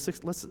morning, and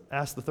let's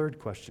ask the third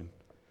question.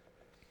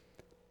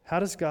 How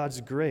does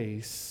God's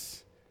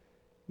grace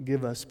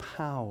give us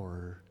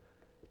power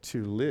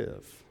to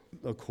live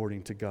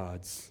according to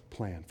God's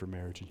plan for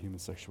marriage and human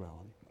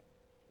sexuality?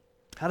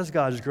 How does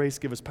God's grace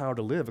give us power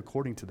to live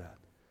according to that?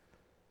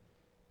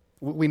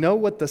 We know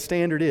what the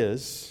standard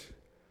is.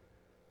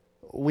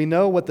 We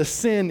know what the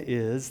sin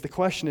is. The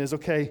question is,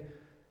 okay,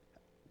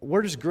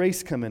 where does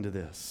grace come into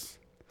this?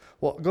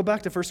 Well, go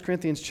back to 1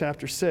 Corinthians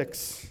chapter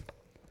 6.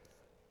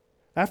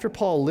 After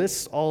Paul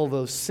lists all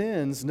those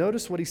sins,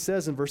 notice what he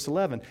says in verse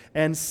 11.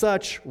 "And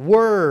such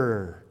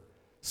were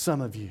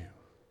some of you."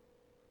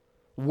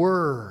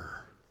 Were.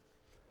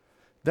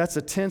 That's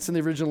a tense in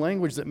the original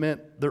language that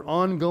meant their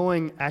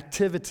ongoing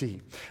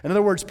activity. In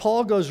other words,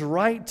 Paul goes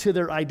right to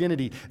their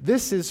identity.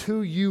 This is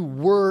who you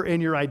were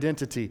in your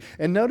identity.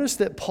 And notice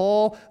that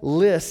Paul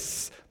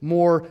lists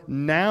more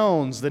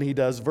nouns than he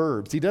does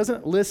verbs. He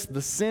doesn't list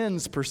the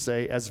sins per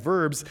se as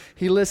verbs.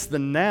 He lists the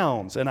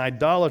nouns: an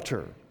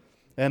idolater,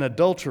 an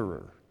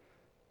adulterer,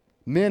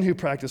 men who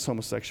practice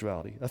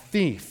homosexuality, a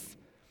thief.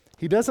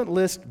 He doesn't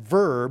list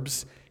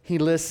verbs. He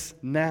lists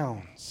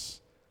nouns.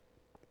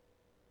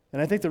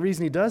 And I think the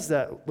reason he does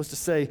that was to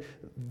say,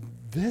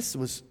 this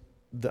was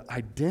the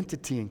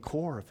identity and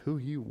core of who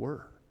you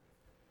were.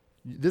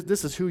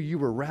 This is who you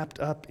were wrapped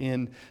up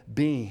in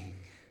being.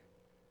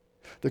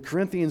 The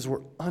Corinthians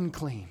were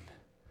unclean.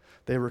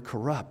 They were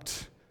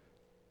corrupt.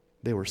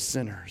 They were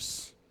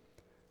sinners.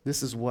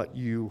 This is what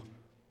you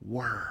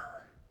were.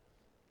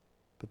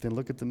 But then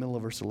look at the middle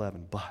of verse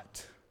 11.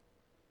 But,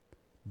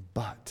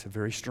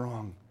 very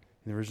strong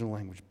in the original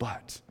language,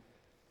 but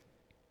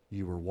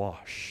you were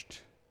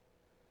washed.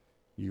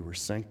 You were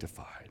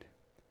sanctified.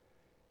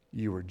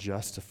 You were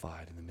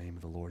justified in the name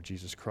of the Lord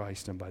Jesus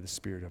Christ and by the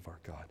Spirit of our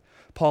God.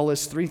 Paul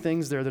lists 3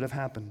 things there that have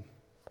happened.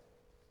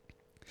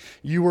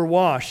 You were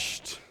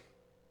washed.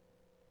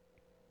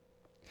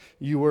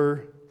 You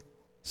were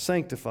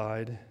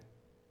sanctified.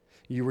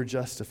 You were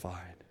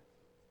justified.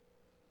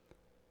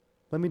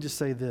 Let me just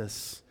say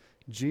this.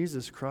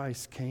 Jesus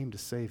Christ came to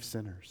save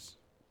sinners.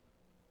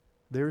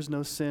 There is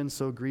no sin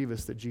so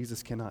grievous that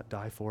Jesus cannot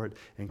die for it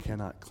and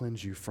cannot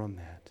cleanse you from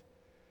that.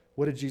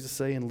 What did Jesus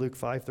say in Luke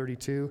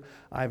 5:32?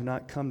 "I have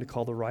not come to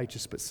call the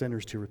righteous, but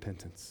sinners to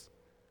repentance."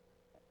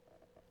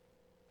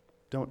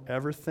 Don't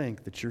ever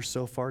think that you're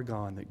so far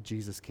gone that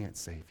Jesus can't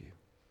save you.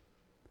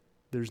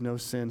 There's no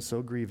sin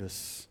so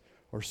grievous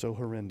or so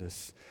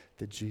horrendous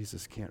that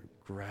Jesus can't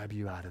grab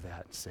you out of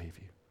that and save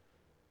you.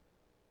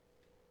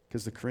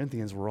 Because the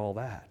Corinthians were all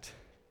that.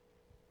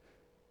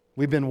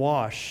 We've been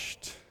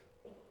washed.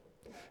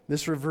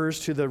 This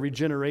refers to the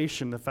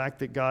regeneration, the fact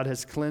that God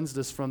has cleansed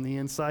us from the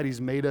inside. He's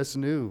made us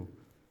new.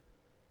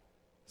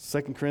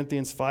 2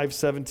 Corinthians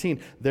 5:17,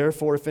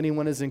 therefore, if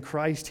anyone is in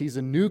Christ, he's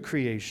a new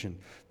creation.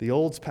 The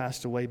old's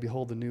passed away,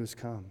 behold, the new has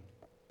come.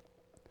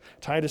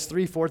 Titus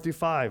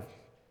 3:4-5,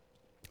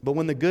 but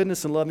when the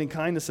goodness and loving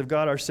kindness of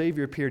God our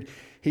Savior appeared,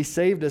 he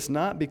saved us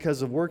not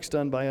because of works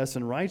done by us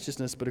in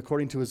righteousness, but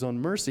according to his own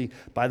mercy,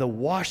 by the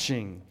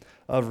washing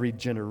of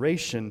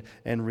regeneration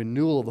and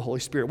renewal of the Holy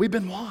Spirit. We've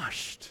been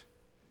washed.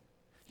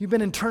 You've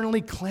been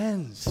internally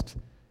cleansed.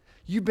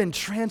 You've been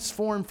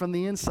transformed from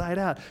the inside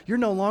out. You're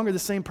no longer the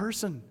same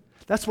person.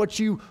 That's what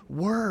you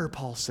were,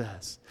 Paul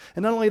says.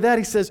 And not only that,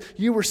 he says,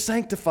 you were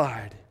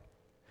sanctified.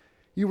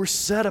 You were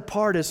set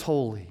apart as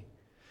holy.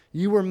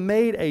 You were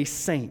made a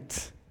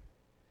saint.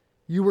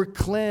 You were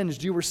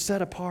cleansed. You were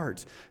set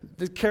apart.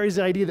 It carries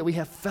the idea that we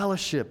have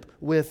fellowship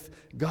with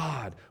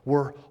God.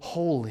 We're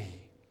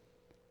holy.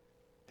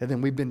 And then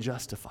we've been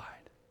justified.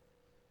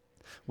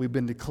 We've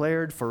been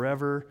declared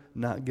forever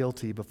not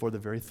guilty before the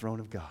very throne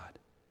of God.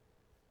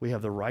 We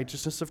have the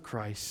righteousness of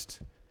Christ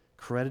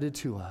credited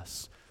to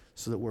us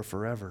so that we're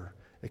forever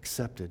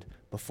accepted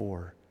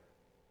before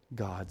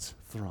God's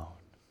throne.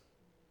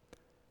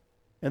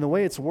 And the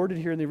way it's worded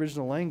here in the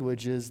original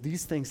language is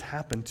these things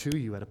happened to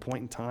you at a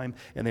point in time,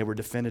 and they were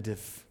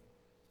definitive.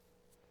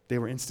 They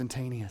were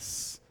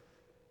instantaneous.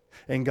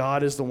 And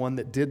God is the one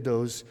that did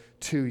those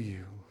to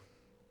you.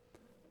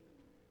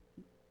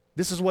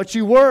 This is what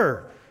you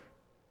were.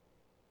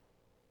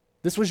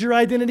 This was your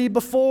identity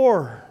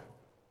before.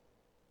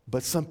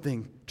 But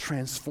something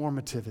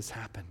transformative has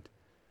happened.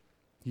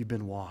 You've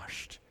been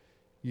washed.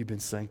 You've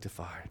been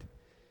sanctified.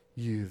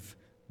 You've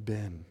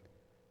been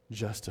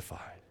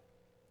justified.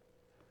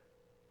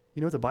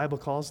 You know what the Bible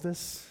calls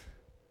this?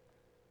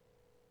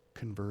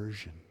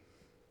 Conversion.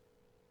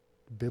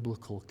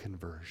 Biblical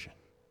conversion.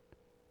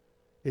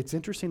 It's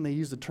interesting they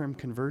use the term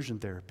conversion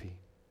therapy.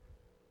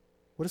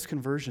 What does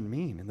conversion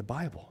mean in the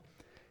Bible?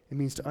 It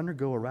means to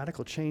undergo a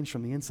radical change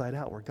from the inside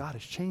out where God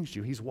has changed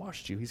you. He's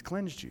washed you. He's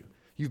cleansed you.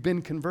 You've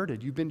been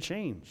converted. You've been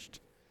changed.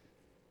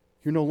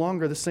 You're no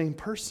longer the same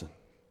person.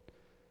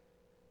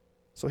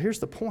 So here's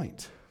the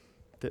point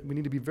that we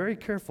need to be very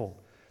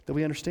careful that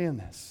we understand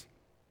this.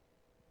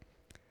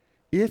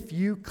 If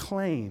you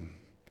claim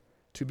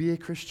to be a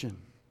Christian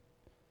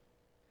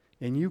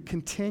and you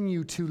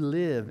continue to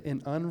live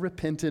in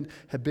unrepentant,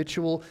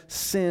 habitual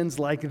sins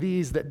like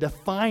these that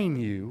define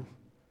you,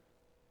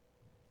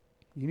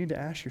 you need to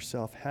ask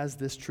yourself, has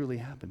this truly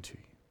happened to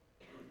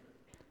you?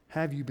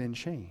 Have you been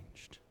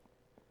changed?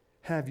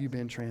 Have you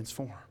been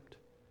transformed?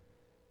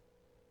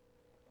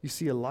 You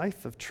see, a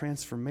life of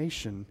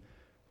transformation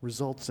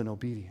results in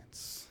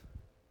obedience.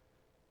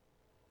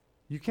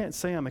 You can't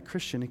say I'm a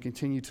Christian and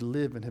continue to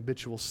live in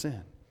habitual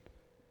sin.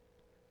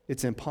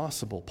 It's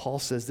impossible. Paul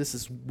says this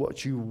is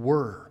what you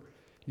were.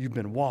 You've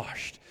been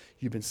washed.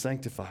 You've been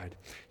sanctified.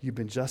 You've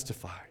been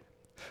justified.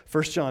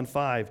 1 John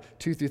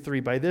 5:2-3.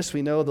 By this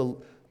we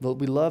know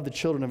we love the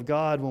children of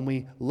God when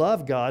we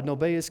love God and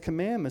obey His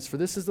commandments. For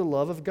this is the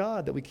love of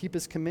God, that we keep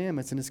His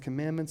commandments, and His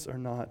commandments are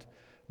not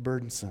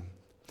burdensome.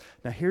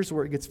 Now here's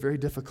where it gets very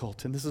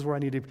difficult, and this is where I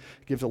need to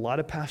give a lot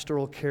of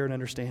pastoral care and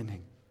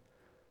understanding.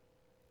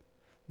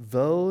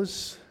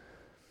 Those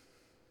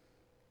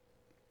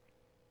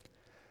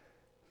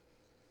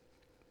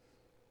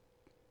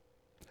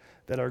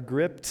that are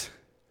gripped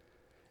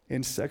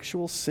in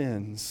sexual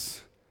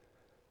sins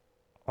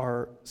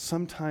are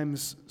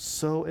sometimes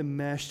so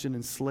enmeshed and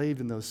enslaved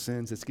in those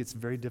sins, it gets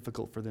very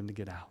difficult for them to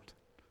get out.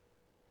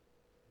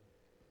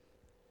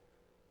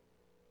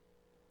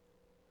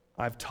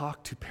 I've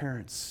talked to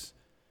parents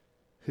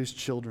whose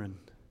children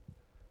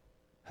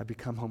have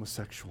become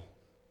homosexual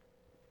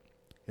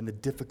and the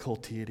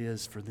difficulty it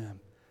is for them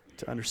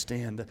to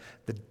understand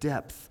the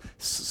depth.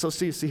 So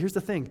see, here's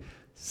the thing.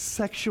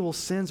 Sexual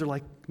sins are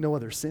like no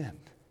other sin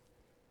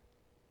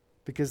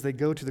because they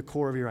go to the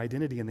core of your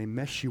identity and they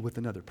mesh you with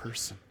another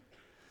person.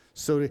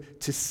 So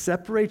to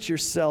separate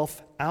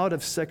yourself out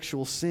of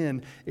sexual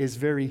sin is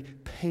very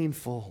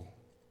painful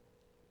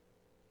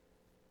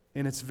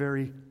and it's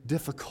very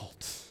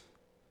difficult.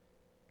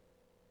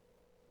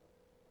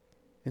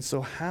 And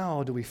so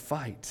how do we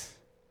fight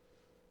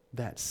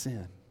that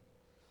sin?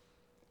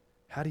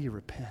 How do you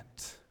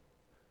repent?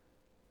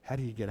 How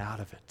do you get out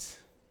of it?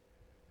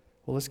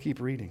 Well, let's keep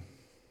reading.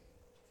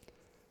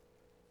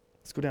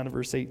 Let's go down to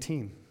verse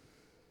 18.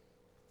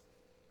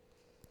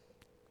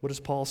 What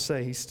does Paul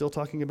say? He's still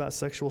talking about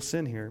sexual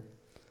sin here.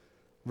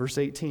 Verse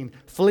 18,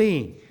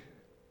 flee.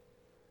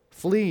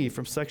 Flee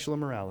from sexual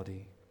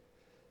immorality.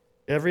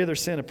 Every other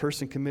sin a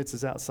person commits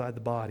is outside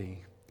the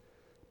body,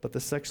 but the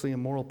sexually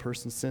immoral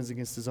person sins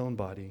against his own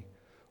body.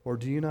 Or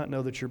do you not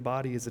know that your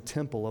body is a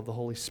temple of the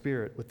Holy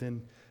Spirit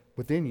within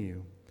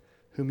you,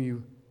 whom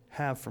you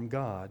have from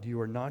God? You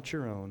are not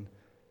your own,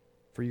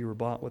 for you were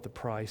bought with a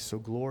price, so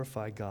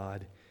glorify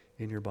God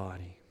in your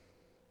body.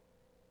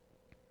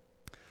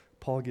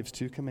 Paul gives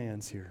two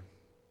commands here.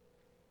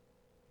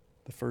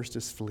 The first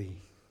is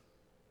flee.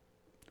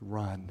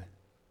 Run.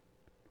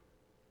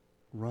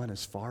 Run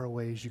as far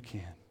away as you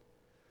can.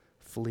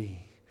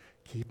 Flee.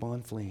 Keep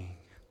on fleeing.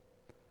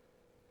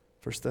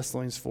 1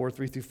 Thessalonians 4,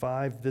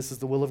 3-5, this is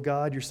the will of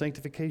God, your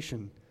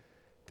sanctification,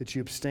 that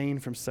you abstain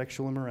from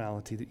sexual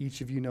immorality, that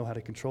each of you know how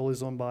to control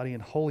his own body in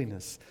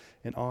holiness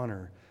and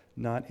honor,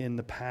 not in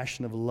the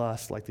passion of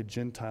lust like the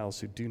Gentiles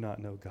who do not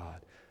know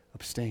God.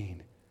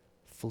 Abstain,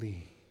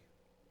 flee.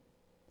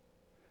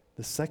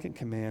 The second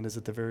command is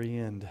at the very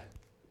end.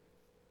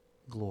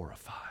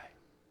 Glorify.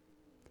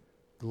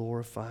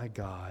 Glorify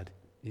God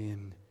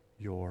in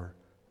your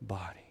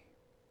body.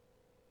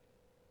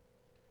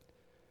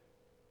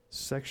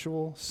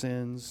 Sexual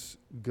sins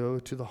go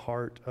to the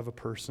heart of a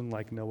person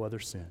like no other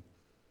sin.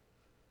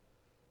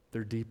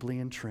 They're deeply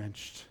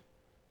entrenched.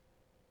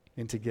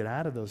 And to get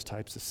out of those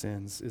types of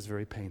sins is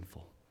very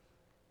painful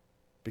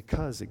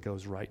because it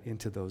goes right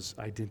into those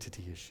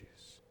identity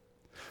issues.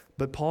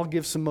 But Paul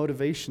gives some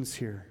motivations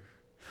here.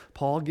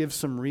 Paul gives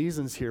some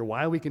reasons here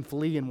why we can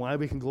flee and why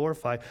we can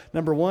glorify.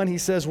 Number one, he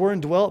says we're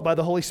indwelt by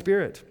the Holy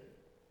Spirit.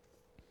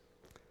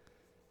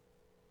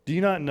 Do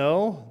you not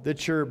know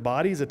that your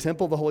body is a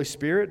temple of the Holy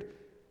Spirit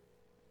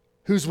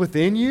who's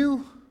within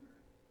you?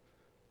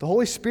 The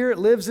Holy Spirit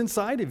lives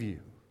inside of you.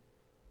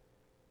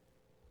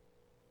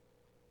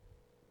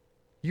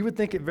 You would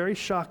think it very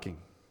shocking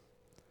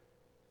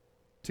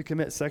to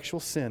commit sexual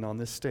sin on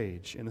this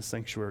stage in the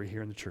sanctuary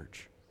here in the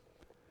church.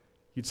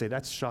 You'd say,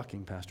 that's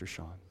shocking, Pastor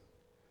Sean.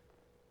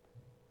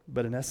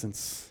 But in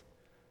essence,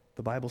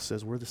 the Bible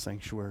says we're the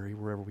sanctuary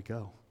wherever we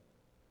go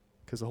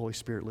because the Holy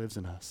Spirit lives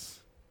in us.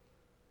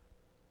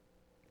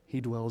 He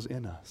dwells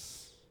in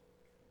us.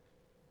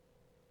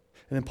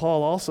 And then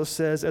Paul also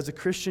says, as a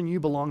Christian,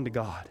 you belong to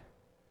God.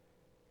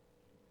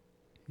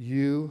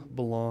 You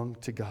belong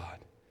to God.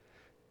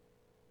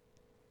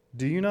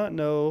 Do you not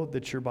know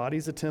that your body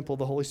is a temple of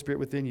the Holy Spirit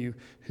within you,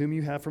 whom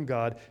you have from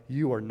God?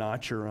 You are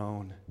not your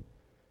own.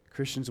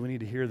 Christians, we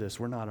need to hear this.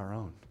 We're not our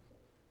own.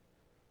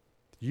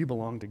 You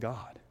belong to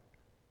God.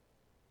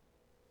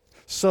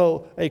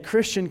 So a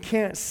Christian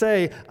can't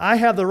say, I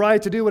have the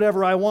right to do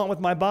whatever I want with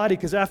my body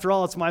because after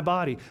all, it's my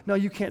body. No,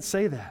 you can't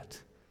say that.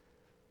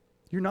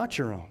 You're not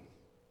your own.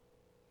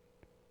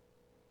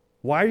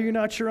 Why are you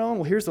not your own?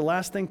 Well, here's the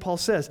last thing Paul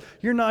says.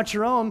 You're not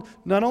your own,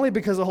 not only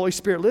because the Holy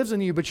Spirit lives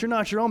in you, but you're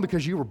not your own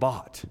because you were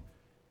bought.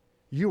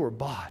 You were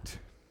bought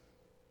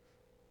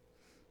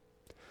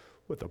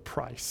with a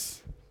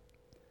price.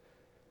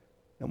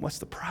 And what's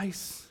the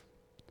price?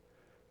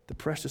 The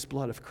precious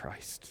blood of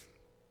Christ.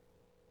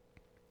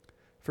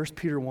 1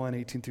 Peter 1,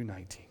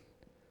 18-19.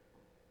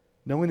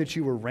 Knowing that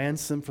you were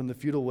ransomed from the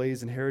futile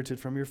ways inherited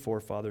from your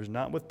forefathers,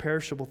 not with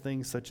perishable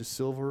things such as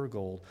silver or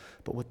gold,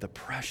 but with the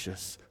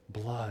precious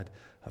blood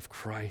of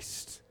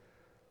Christ,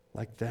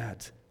 like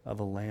that of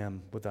a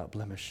lamb without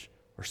blemish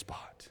or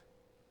spot.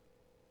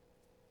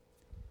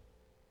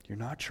 You're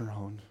not your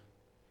own.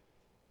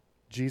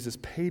 Jesus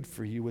paid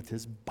for you with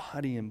his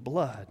body and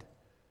blood.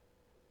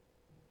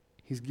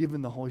 He's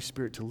given the Holy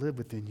Spirit to live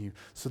within you.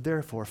 So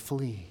therefore,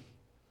 flee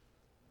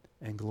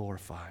and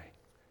glorify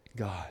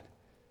God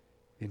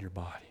in your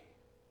body.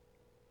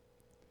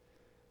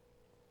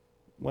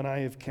 When I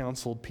have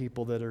counseled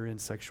people that are in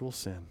sexual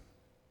sin,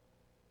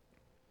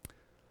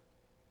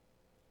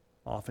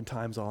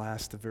 oftentimes I'll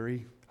ask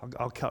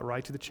I'll cut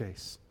right to the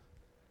chase,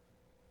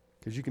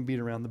 because you can beat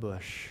around the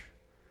bush.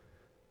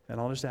 And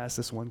I'll just ask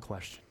this one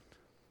question.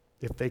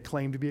 If they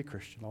claim to be a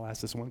Christian, I'll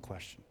ask this one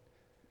question.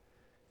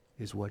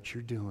 Is what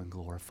you're doing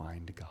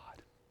glorifying to God?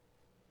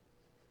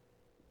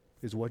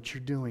 Is what you're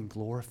doing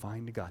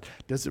glorifying to God?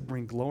 Does it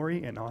bring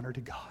glory and honor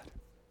to God?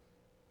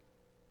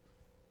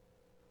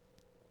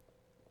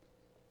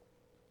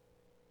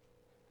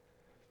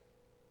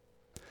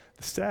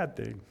 The sad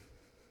thing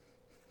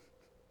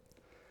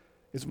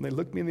is when they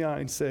look me in the eye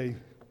and say,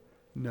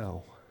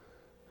 no,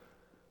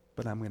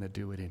 but I'm going to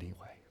do it anyway.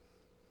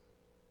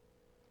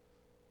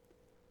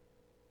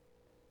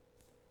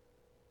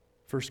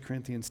 1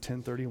 Corinthians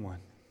 10:31.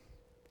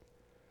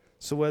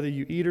 So whether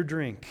you eat or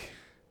drink,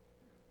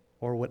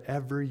 or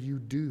whatever you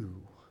do,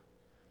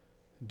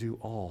 do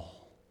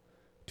all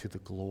to the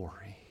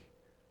glory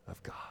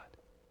of God.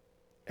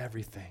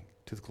 Everything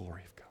to the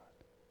glory of God.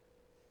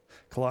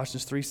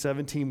 Colossians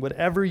 3:17,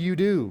 whatever you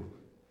do,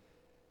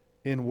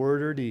 in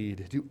word or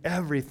deed, do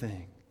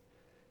everything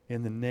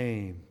in the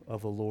name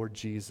of the Lord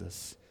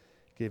Jesus,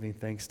 giving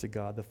thanks to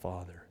God the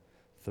Father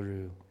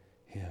through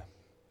him.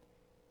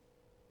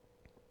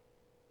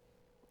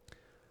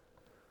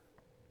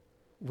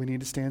 We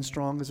need to stand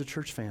strong as a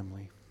church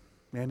family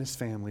and as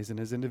families and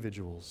as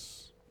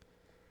individuals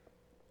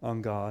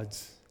on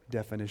God's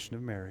definition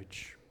of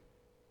marriage.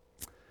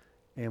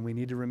 And we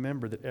need to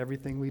remember that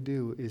everything we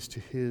do is to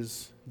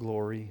his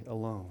glory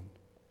alone.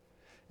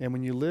 And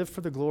when you live for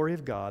the glory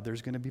of God,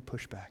 there's going to be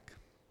pushback.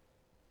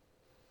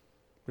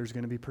 There's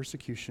going to be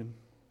persecution.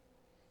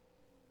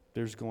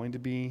 There's going to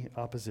be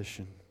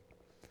opposition.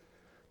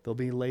 There'll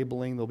be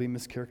labeling, there'll be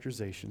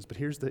mischaracterizations. But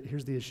here's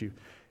the issue.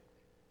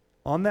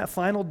 On that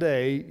final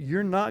day,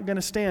 you're not going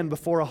to stand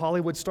before a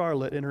Hollywood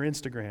starlet in her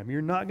Instagram.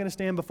 You're not going to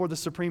stand before the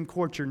Supreme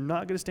Court. You're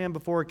not going to stand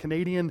before a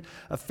Canadian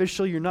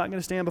official. You're not going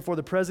to stand before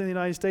the President of the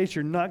United States.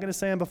 You're not going to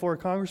stand before a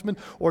congressman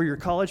or your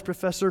college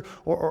professor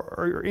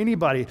or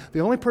anybody.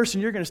 The only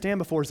person you're going to stand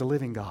before is the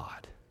living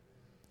God.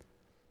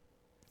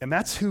 And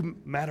that's who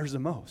matters the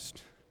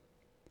most.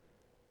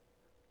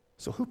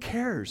 So who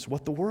cares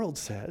what the world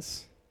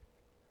says?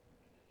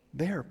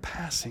 They are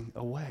passing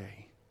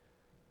away.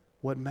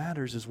 What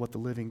matters is what the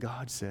living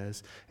God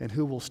says and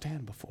who will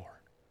stand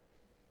before.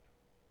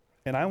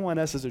 And I want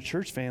us as a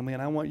church family,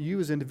 and I want you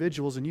as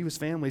individuals and you as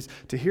families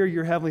to hear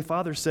your Heavenly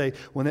Father say,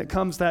 when it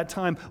comes that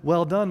time,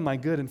 well done, my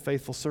good and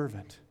faithful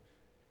servant.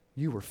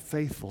 You were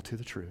faithful to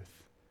the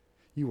truth.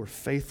 You were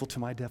faithful to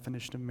my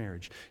definition of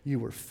marriage. You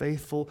were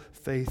faithful,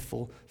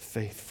 faithful,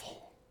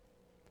 faithful.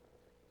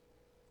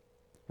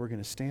 We're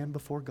going to stand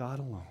before God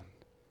alone.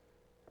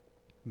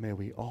 May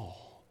we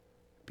all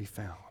be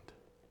found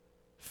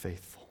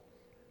faithful.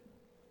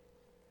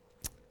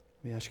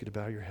 Let me ask you to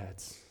bow your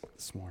heads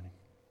this morning.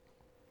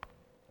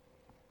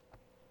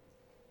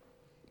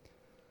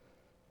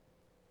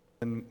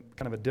 And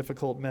kind of a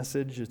difficult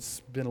message. It's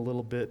been a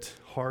little bit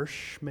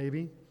harsh,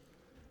 maybe.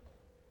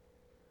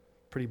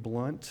 Pretty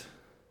blunt.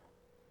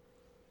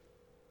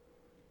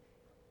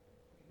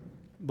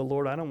 But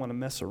Lord, I don't want to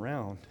mess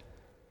around.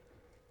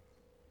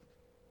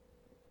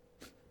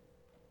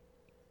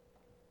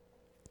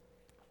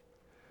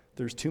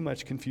 There's too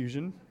much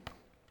confusion.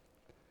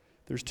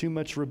 There's too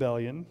much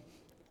rebellion.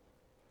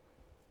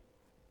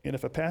 And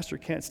if a pastor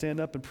can't stand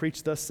up and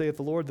preach, thus saith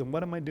the Lord, then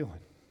what am I doing?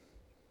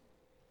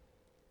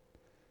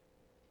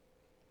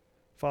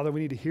 Father, we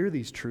need to hear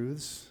these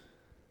truths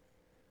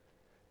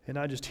and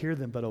not just hear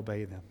them, but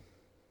obey them.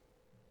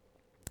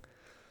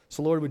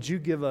 So Lord, would you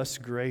give us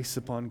grace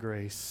upon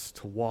grace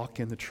to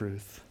walk in the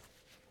truth?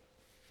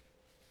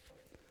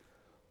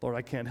 Lord,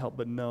 I can't help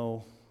but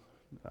know,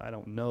 I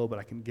don't know, but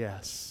I can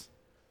guess,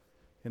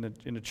 in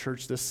a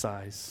church this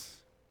size,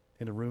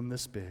 in a room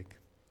this big,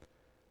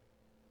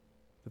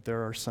 that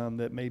there are some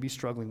that may be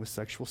struggling with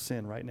sexual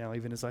sin right now,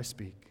 even as I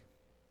speak,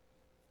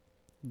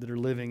 that are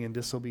living in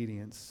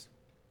disobedience,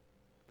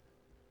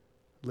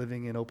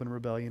 living in open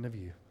rebellion of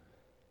you.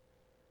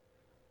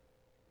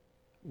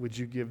 Would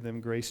you give them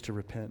grace to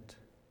repent?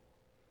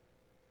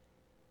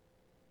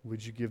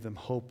 Would you give them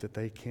hope that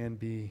they can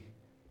be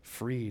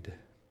freed?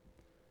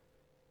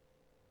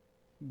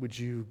 Would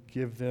you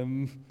give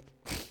them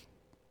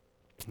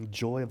the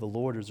joy of the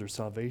Lord as their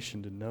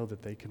salvation to know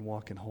that they can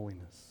walk in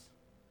holiness?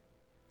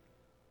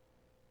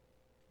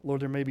 Lord,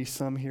 there may be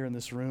some here in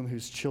this room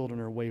whose children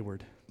are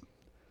wayward,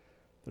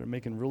 that are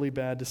making really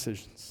bad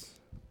decisions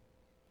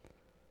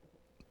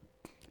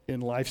in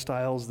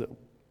lifestyles that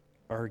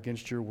are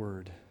against your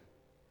word.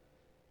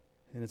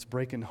 And it's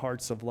breaking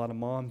hearts of a lot of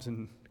moms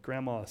and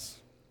grandmas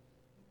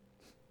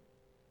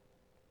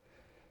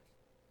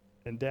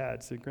and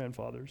dads and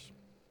grandfathers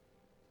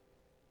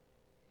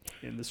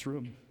in this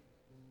room.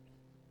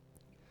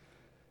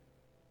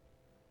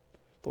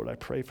 Lord, I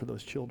pray for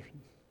those children,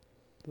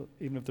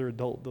 even if they're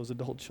adult, those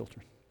adult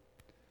children,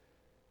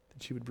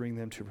 that you would bring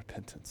them to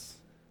repentance.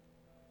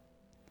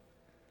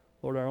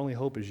 Lord, our only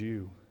hope is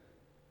you.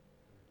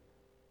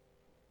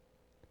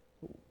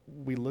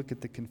 We look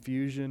at the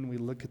confusion, we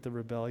look at the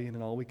rebellion,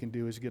 and all we can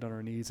do is get on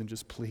our knees and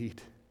just plead.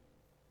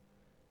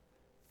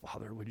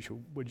 Father,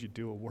 would you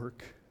do a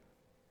work?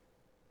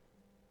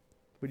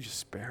 Would you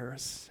spare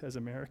us as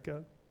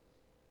America?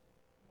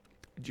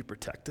 Would you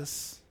protect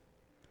us?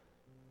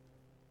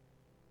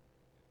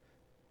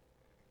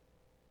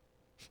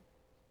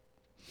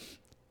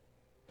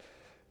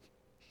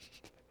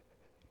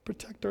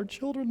 Protect our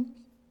children.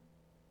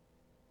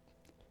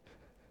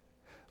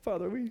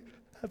 Father, we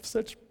have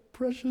such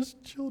precious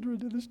children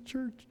in this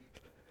church.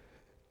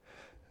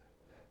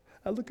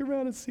 I look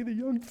around and see the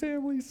young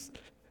families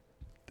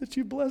that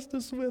you blessed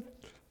us with,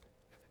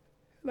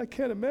 and I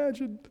can't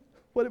imagine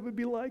what it would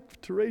be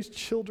like to raise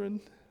children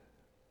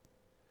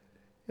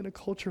in a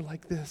culture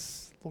like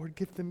this. Lord,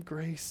 give them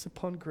grace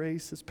upon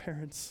grace as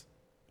parents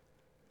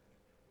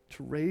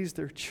to raise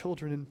their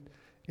children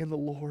in the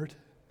Lord.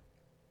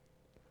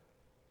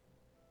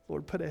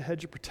 Lord, put a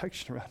hedge of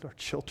protection around our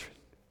children.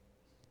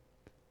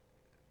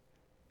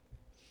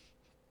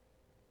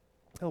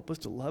 Help us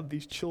to love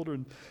these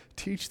children,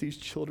 teach these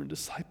children,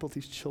 disciple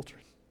these children.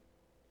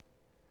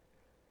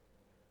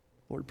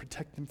 Lord,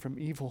 protect them from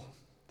evil.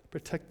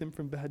 Protect them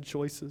from bad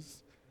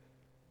choices.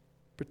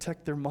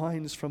 Protect their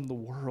minds from the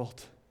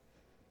world.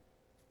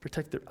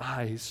 Protect their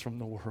eyes from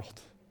the world.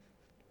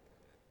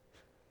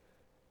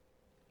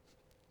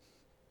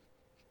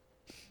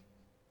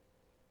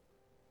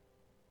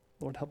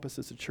 Lord, help us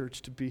as a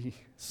church to be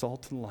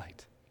salt and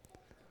light.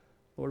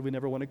 Lord, we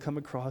never want to come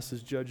across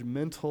as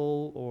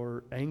judgmental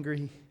or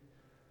angry.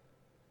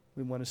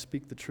 We want to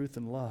speak the truth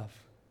in love.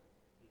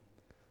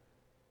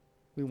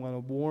 We want to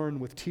warn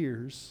with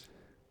tears.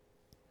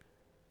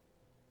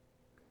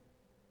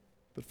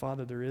 But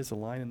Father, there is a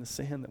line in the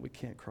sand that we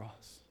can't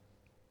cross.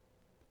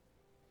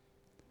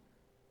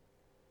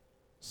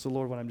 So,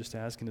 Lord, what I'm just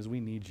asking is we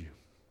need you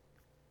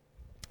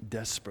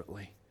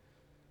desperately.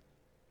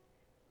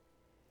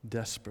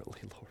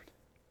 Desperately, Lord.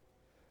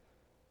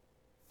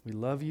 We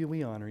love you.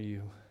 We honor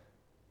you.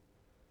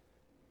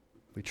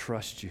 We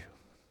trust you.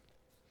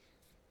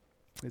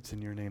 It's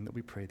in your name that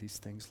we pray these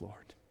things,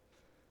 Lord.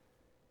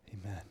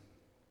 Amen.